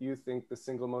you think the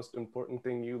single most important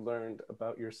thing you learned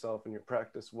about yourself and your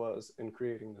practice was in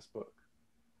creating this book.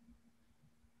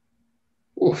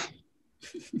 Oof.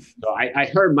 So I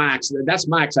heard Max. That's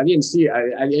Max. I didn't see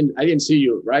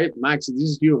you, right? Max, this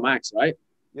is you, Max, right?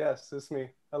 Yes, it's me.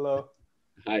 Hello.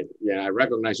 Hi. Yeah, I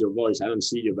recognize your voice. I don't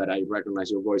see you, but I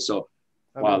recognize your voice. So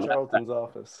I'm in Charlton's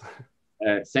office.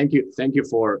 Thank you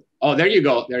for. Oh, there you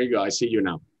go. I see you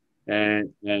now.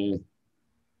 And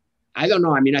I don't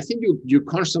know. I mean, I think you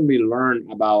constantly learn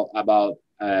about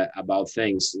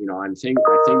things, and I think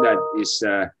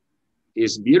that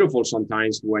is beautiful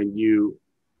sometimes when you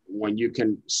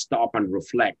can stop and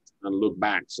reflect and look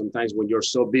back. Sometimes when you're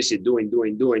so busy doing,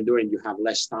 you have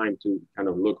less time to kind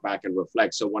of look back and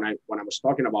reflect. So when I was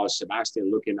talking about Sebastian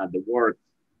looking at the work,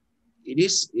 it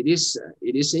is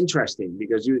interesting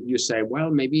because you say,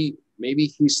 well, maybe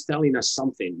he's telling us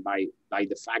something by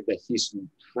the fact that he's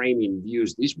framing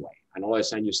views this way. And all of a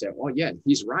sudden you say, oh yeah,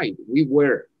 he's right. We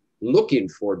were looking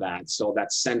for that. So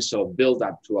that sense of build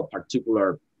up to a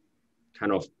particular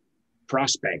kind of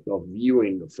prospect of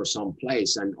viewing for some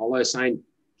place. And all of a sudden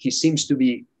he seems to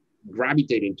be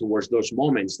gravitating towards those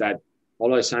moments that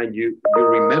all of a sudden you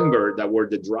remember that were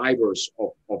the drivers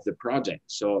of the project.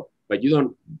 So but you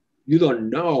don't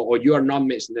know, or you are not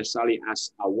necessarily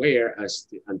as aware as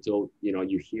until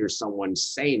you hear someone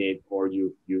saying it, or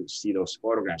you see those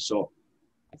photographs. So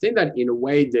I think that in a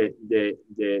way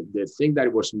the thing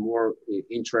that was more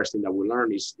interesting that we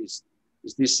learned is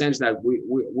this sense that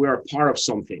we are part of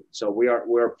something. So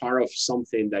we're part of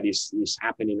something that is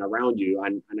happening around you,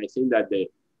 and I think that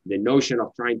the notion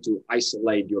of trying to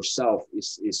isolate yourself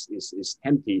is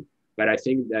empty. But I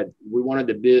think that we wanted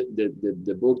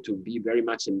the book to be very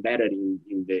much embedded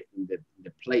in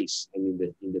the place and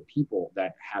in the people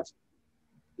that have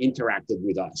interacted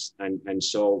with us, and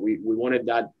so we wanted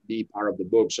that to be part of the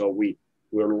book. So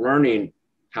we're learning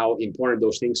how important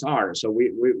those things are. So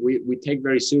we take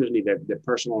very seriously the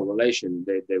personal relation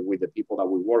with the people that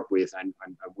we work with, and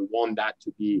we want that to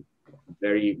be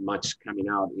very much coming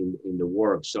out in the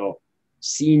work. So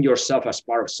seeing yourself as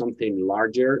part of something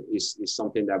larger is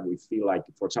something that we feel like,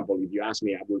 for example, if you ask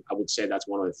me, I would say that's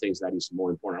one of the things that is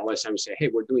more important. All the time we say, hey,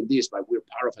 we're doing this, but we're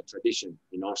part of a tradition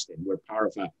in Austin. We're part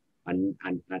of an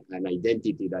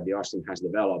identity that the Austin has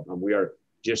developed, and we are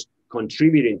just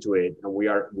contributing to it, and we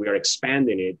are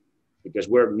expanding it, because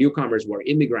we're newcomers, we're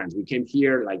immigrants. We came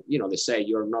here, like, they say,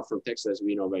 you're not from Texas.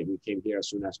 We know, right? We came here as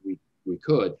soon as we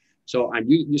could. So, and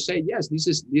you say, yes,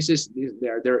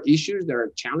 there are issues, there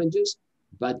are challenges,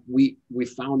 but we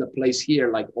found a place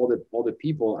here, like all the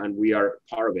people, and we are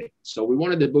part of it. So we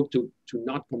wanted the book to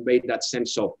not convey that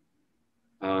sense of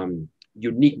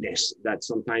uniqueness that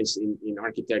sometimes in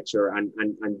architecture and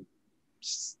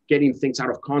getting things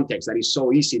out of context, that is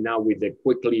so easy now with the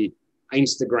quickly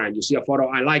Instagram. You see a photo,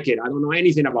 I like it. I don't know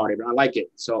anything about it, but I like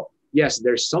it. So yes,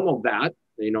 there's some of that,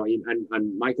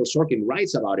 and Michael Sorkin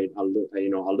writes about it a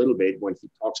little bit when he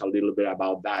talks a little bit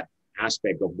about that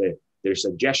aspect of there's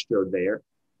a gesture there,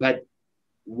 but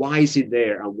why is it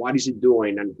there, and what is it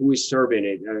doing, and who is serving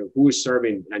it, who is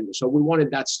serving? And so we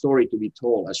wanted that story to be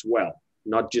told as well,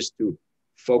 not just to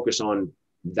focus on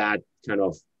that kind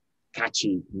of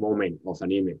catchy moment of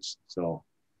an image. So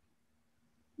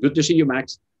good to see you,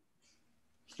 Max.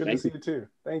 Good to see you too.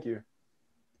 Thank you.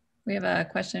 We have a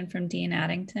question from Dean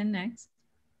Addington next.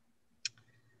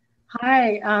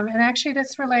 Hi, and actually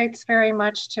this relates very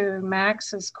much to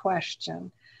Max's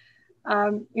question.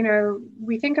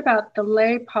 We think about the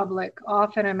lay public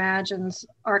often imagines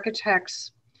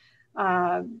architects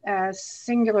as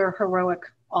singular heroic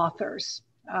authors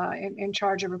in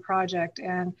charge of a project.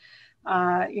 And,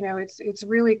 it's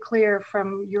really clear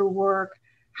from your work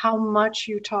how much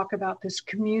you talk about this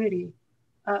community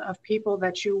of people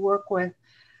that you work with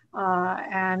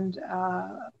and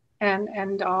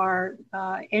are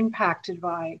impacted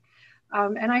by.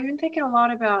 And I've been thinking a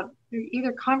lot about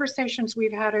either conversations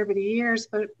we've had over the years,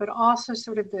 but also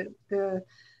sort of the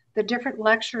different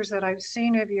lectures that I've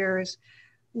seen of yours,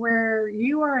 where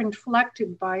you are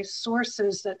inflected by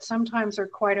sources that sometimes are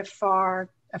quite a far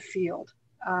afield,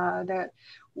 that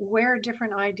where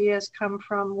different ideas come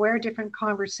from, where different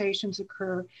conversations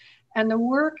occur. And the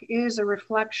work is a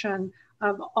reflection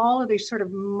of all of these sort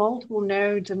of multiple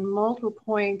nodes and multiple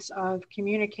points of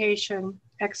communication,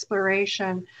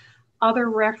 exploration, other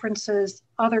references,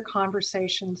 other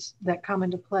conversations that come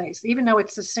into place. Even though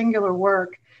it's a singular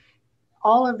work,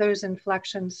 all of those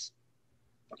inflections,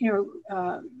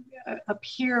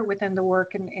 appear within the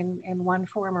work in one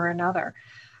form or another.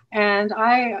 And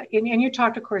you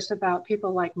talked, of course, about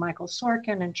people like Michael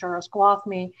Sorkin and Charles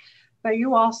Gwathmey, but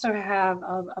you also have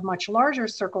a much larger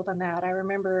circle than that. I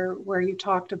remember where you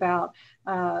talked about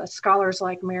scholars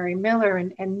like Mary Miller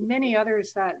and many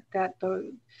others that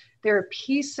there are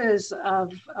pieces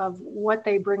of what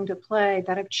they bring to play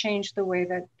that have changed the way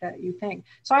that you think.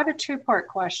 So I have a two-part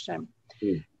question.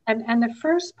 And the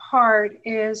first part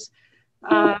is,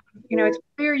 it's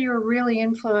clear you were really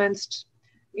influenced,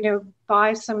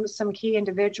 by some key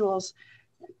individuals.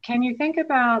 Can you think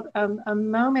about a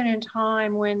moment in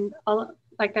time when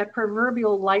like that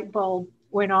proverbial light bulb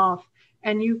went off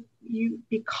and you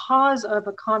because of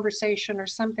a conversation or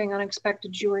something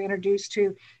unexpected you were introduced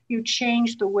to, you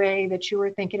changed the way that you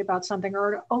were thinking about something,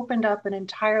 or it opened up an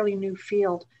entirely new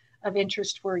field of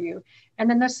interest for you? And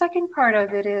then the second part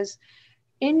of it is,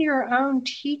 in your own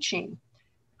teaching,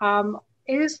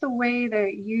 is the way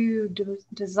that you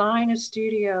design a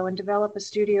studio and develop a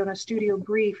studio and a studio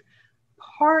brief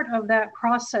part of that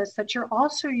process, that you're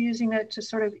also using it to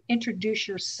sort of introduce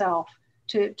yourself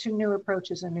to new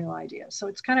approaches and new ideas? So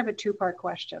it's kind of a two-part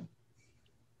question.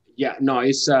 Yeah, no,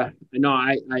 it's I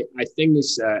think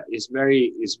it's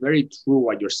very true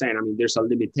what you're saying. I mean, there's a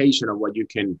limitation of what you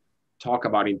can talk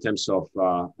about in terms of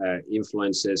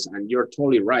influences, and you're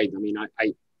totally right. I mean,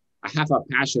 I, I have a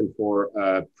passion for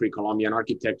pre-Columbian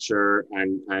architecture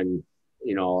and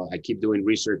I keep doing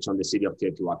research on the city of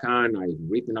Teotihuacan. I've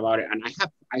written about it. And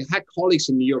I had colleagues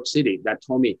in New York City that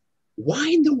told me, why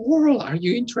in the world are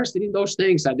you interested in those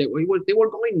things? That they were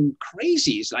going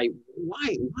crazy. It's like,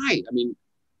 why? I mean,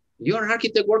 you're an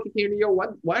architect working here in New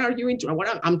York. Why are you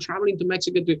interested? I'm traveling to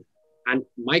Mexico and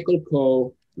Michael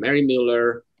Coe, Mary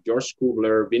Miller, George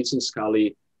Kugler, Vincent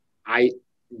Scully,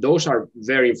 those are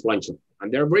very influential.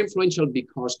 And they're very influential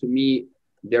because to me,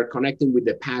 they're connecting with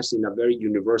the past in a very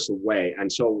universal way.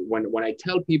 And so when I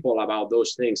tell people about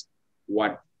those things,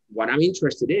 what I'm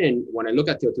interested in when I look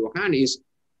at Teotihuacan is,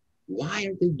 why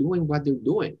are they doing what they're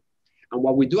doing? And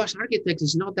what we do as architects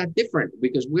is not that different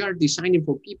because we are designing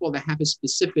for people that have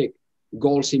specific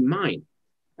goals in mind.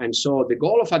 And so the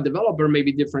goal of a developer may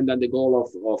be different than the goal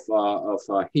of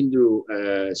a Hindu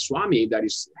Swami that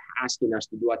is asking us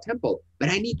to do a temple. But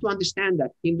I need to understand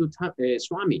that Hindu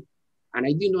Swami. And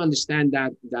I need to understand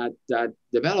that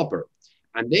developer.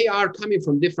 And they are coming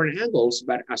from different angles,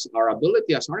 but as our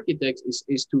ability as architects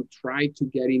is to try to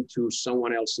get into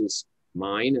someone else's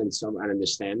mind and some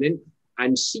understanding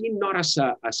and seeing not as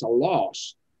a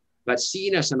loss, but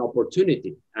seeing as an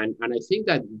opportunity. And I think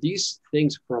that these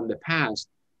things from the past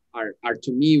are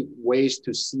to me ways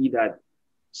to see that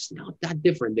it's not that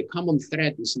different. The common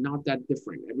thread is not that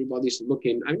different. Everybody's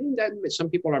looking. I mean, that some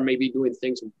people are maybe doing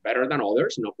things better than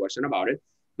others, no question about it.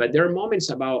 But there are moments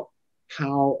about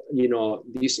how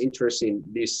these interesting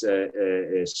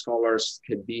scholars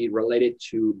can be related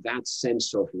to that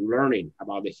sense of learning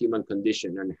about the human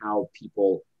condition and how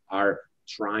people are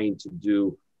trying to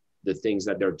do the things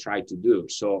that they're trying to do.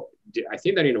 So I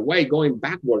think that in a way, going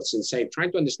backwards and saying,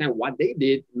 trying to understand what they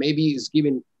did, maybe is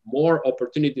giving more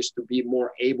opportunities to be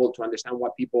more able to understand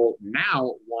what people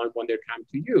now want when they come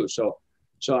to you. So,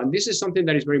 and this is something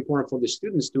that is very important for the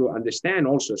students to understand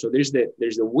also. So there's the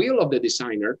will of the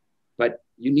designer, but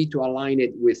you need to align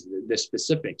it with the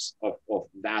specifics of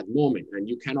that moment. And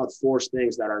you cannot force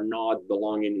things that are not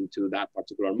belonging into that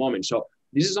particular moment. So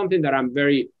this is something that I'm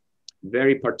very,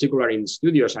 very particular in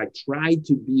studios. I try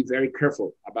to be very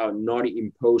careful about not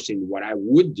imposing what I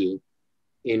would do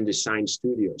in design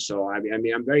studio. So I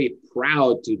mean, I'm very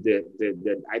proud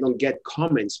that I don't get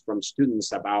comments from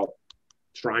students about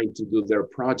trying to do their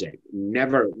project.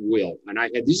 Never will. And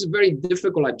this is a very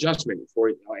difficult adjustment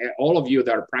for all of you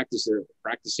that are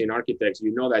practicing architects.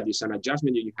 You know that it's an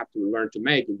adjustment that you have to learn to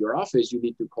make. In your office, you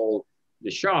need to call the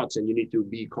shots and you need to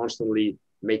be constantly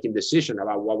making decisions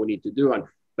about what we need to do.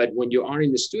 But when you are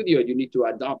in the studio, you need to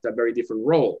adopt a very different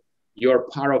role. You're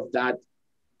part of that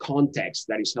context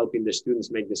that is helping the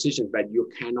students make decisions, but you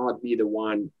cannot be the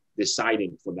one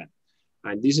deciding for them.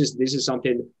 And this is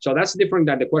something, so that's different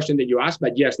than the question that you asked,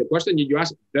 but yes, the question that you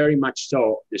asked, very much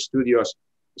so, the studios,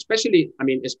 especially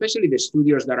the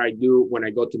studios that I do when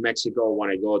I go to Mexico, when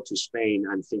I go to Spain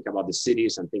and think about the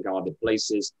cities and think about the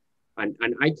places. And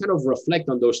I kind of reflect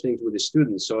on those things with the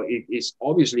students. So it is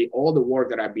obviously all the work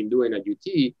that I've been doing at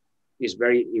UT is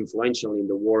very influential in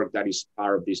the work that is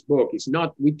part of this book. It's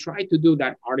not, we try to do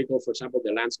that article, for example,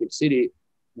 the landscape city,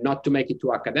 not to make it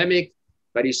too academic,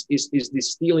 but it's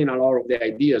distilling a lot of the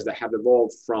ideas that have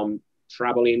evolved from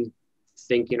traveling,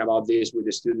 thinking about this with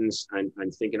the students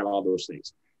and thinking about those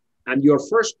things. And your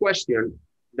first question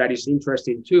that is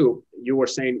interesting too, you were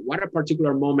saying, what a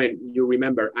particular moment you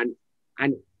remember? And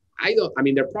I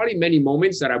mean, there are probably many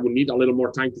moments that I would need a little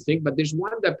more time to think, but there's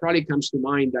one that probably comes to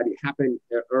mind that it happened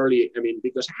early. I mean,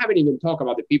 because I haven't even talked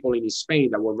about the people in Spain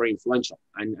that were very influential.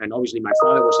 And obviously my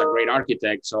father was a great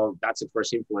architect, so that's the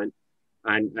first influence.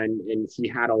 And he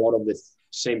had a lot of the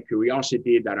same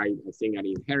curiosity that I think I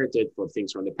inherited for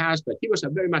things from the past, but he was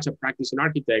very much a practicing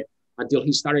architect until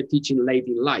he started teaching late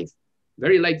in life.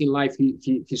 Very late in life,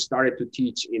 he started to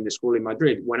teach in the school in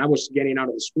Madrid. When I was getting out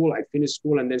of the school, I finished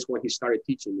school, and that's when he started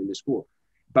teaching in the school.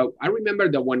 But I remember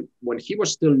that when he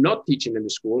was still not teaching in the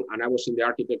school, and I was in the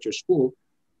architecture school,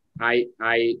 I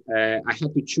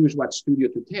had to choose what studio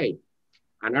to take.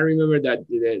 And I remember that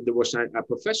there was a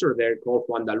professor there called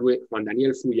Juan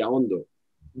Daniel Fullaondo.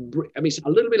 I mean, it's a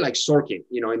little bit like Sorkin,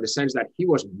 in the sense that he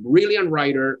was a brilliant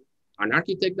writer, an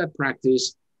architect that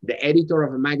practiced, the editor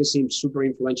of a magazine, super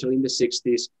influential in the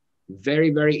 60s, very,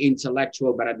 very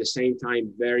intellectual, but at the same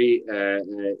time, very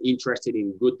interested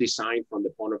in good design from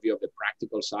the point of view of the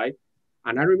practical side.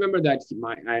 And I remember that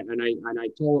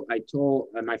I told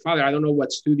my father, I don't know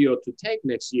what studio to take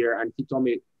next year. And he told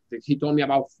me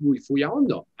about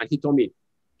Fullaondo. And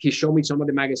he showed me some of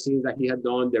the magazines that he had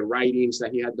done, the writings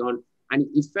that he had done. And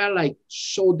it felt like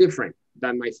so different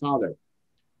than my father.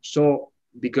 So,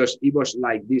 because it was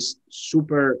like this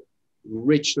super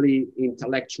richly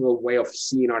intellectual way of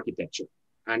seeing architecture.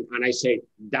 And I say,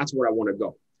 that's where I want to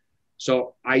go.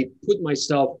 So I put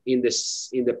myself in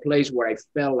the place where I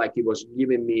felt like it was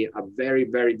giving me a very,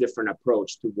 very different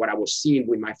approach to what I was seeing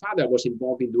with my father. I was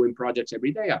involved in doing projects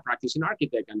every day. I practiced in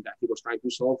architect, and he was trying to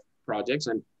solve projects,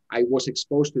 and I was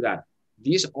exposed to that.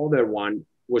 This other one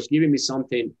was giving me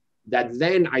something that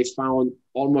then I found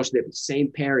almost the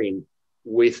same pairing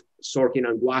with Sorkin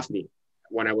and Guafni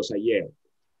when I was at Yale.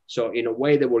 So in a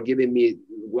way, they were giving me,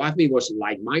 Guafni was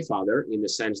like my father in the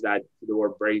sense that they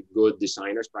were very good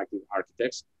designers, practical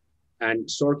architects. And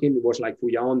Sorkin was like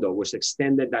Fuya Ondo, was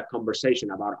extended that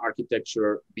conversation about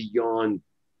architecture beyond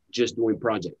just doing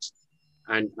projects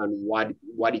and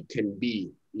what it can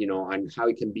be, you know, and how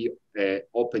it can be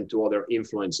open to other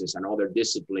influences and other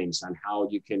disciplines, and how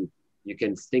you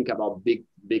can think about big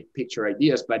picture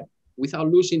ideas, but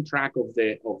without losing track of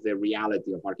the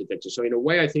reality of architecture. So in a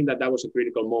way, I think that was a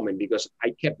critical moment, because I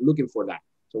kept looking for that.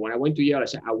 So when I went to Yale, I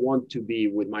said, I want to be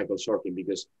with Michael Sorkin,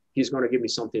 because he's going to give me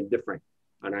something different.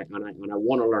 And I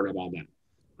want to learn about that.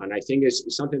 And I think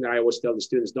it's something that I always tell the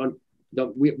students,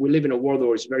 we live in a world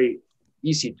where it's very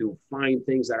easy to find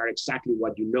things that are exactly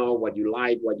what you know, what you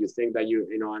like, what you think that you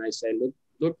know, and I say,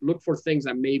 look for things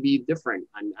that may be different,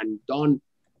 and don't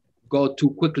go too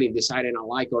quickly in deciding I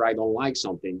like or I don't like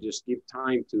something. Just give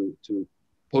time to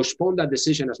postpone that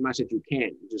decision as much as you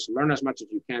can. Just learn as much as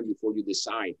you can before you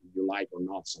decide if you like or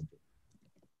not something.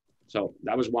 So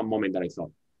that was one moment that I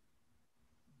thought.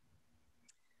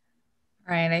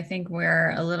 All right, I think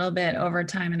we're a little bit over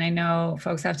time, and I know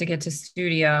folks have to get to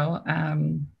studio.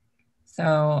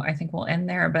 So I think we'll end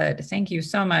there, but thank you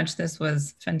so much. This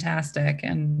was fantastic,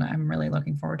 and I'm really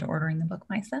looking forward to ordering the book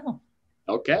myself.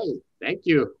 Okay, thank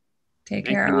you. Take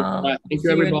care, all. Thank you,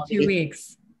 everybody. See you in 2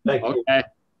 weeks. Thank you. Okay.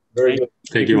 Very good.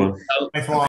 Thank you, Iwan. Thanks a lot.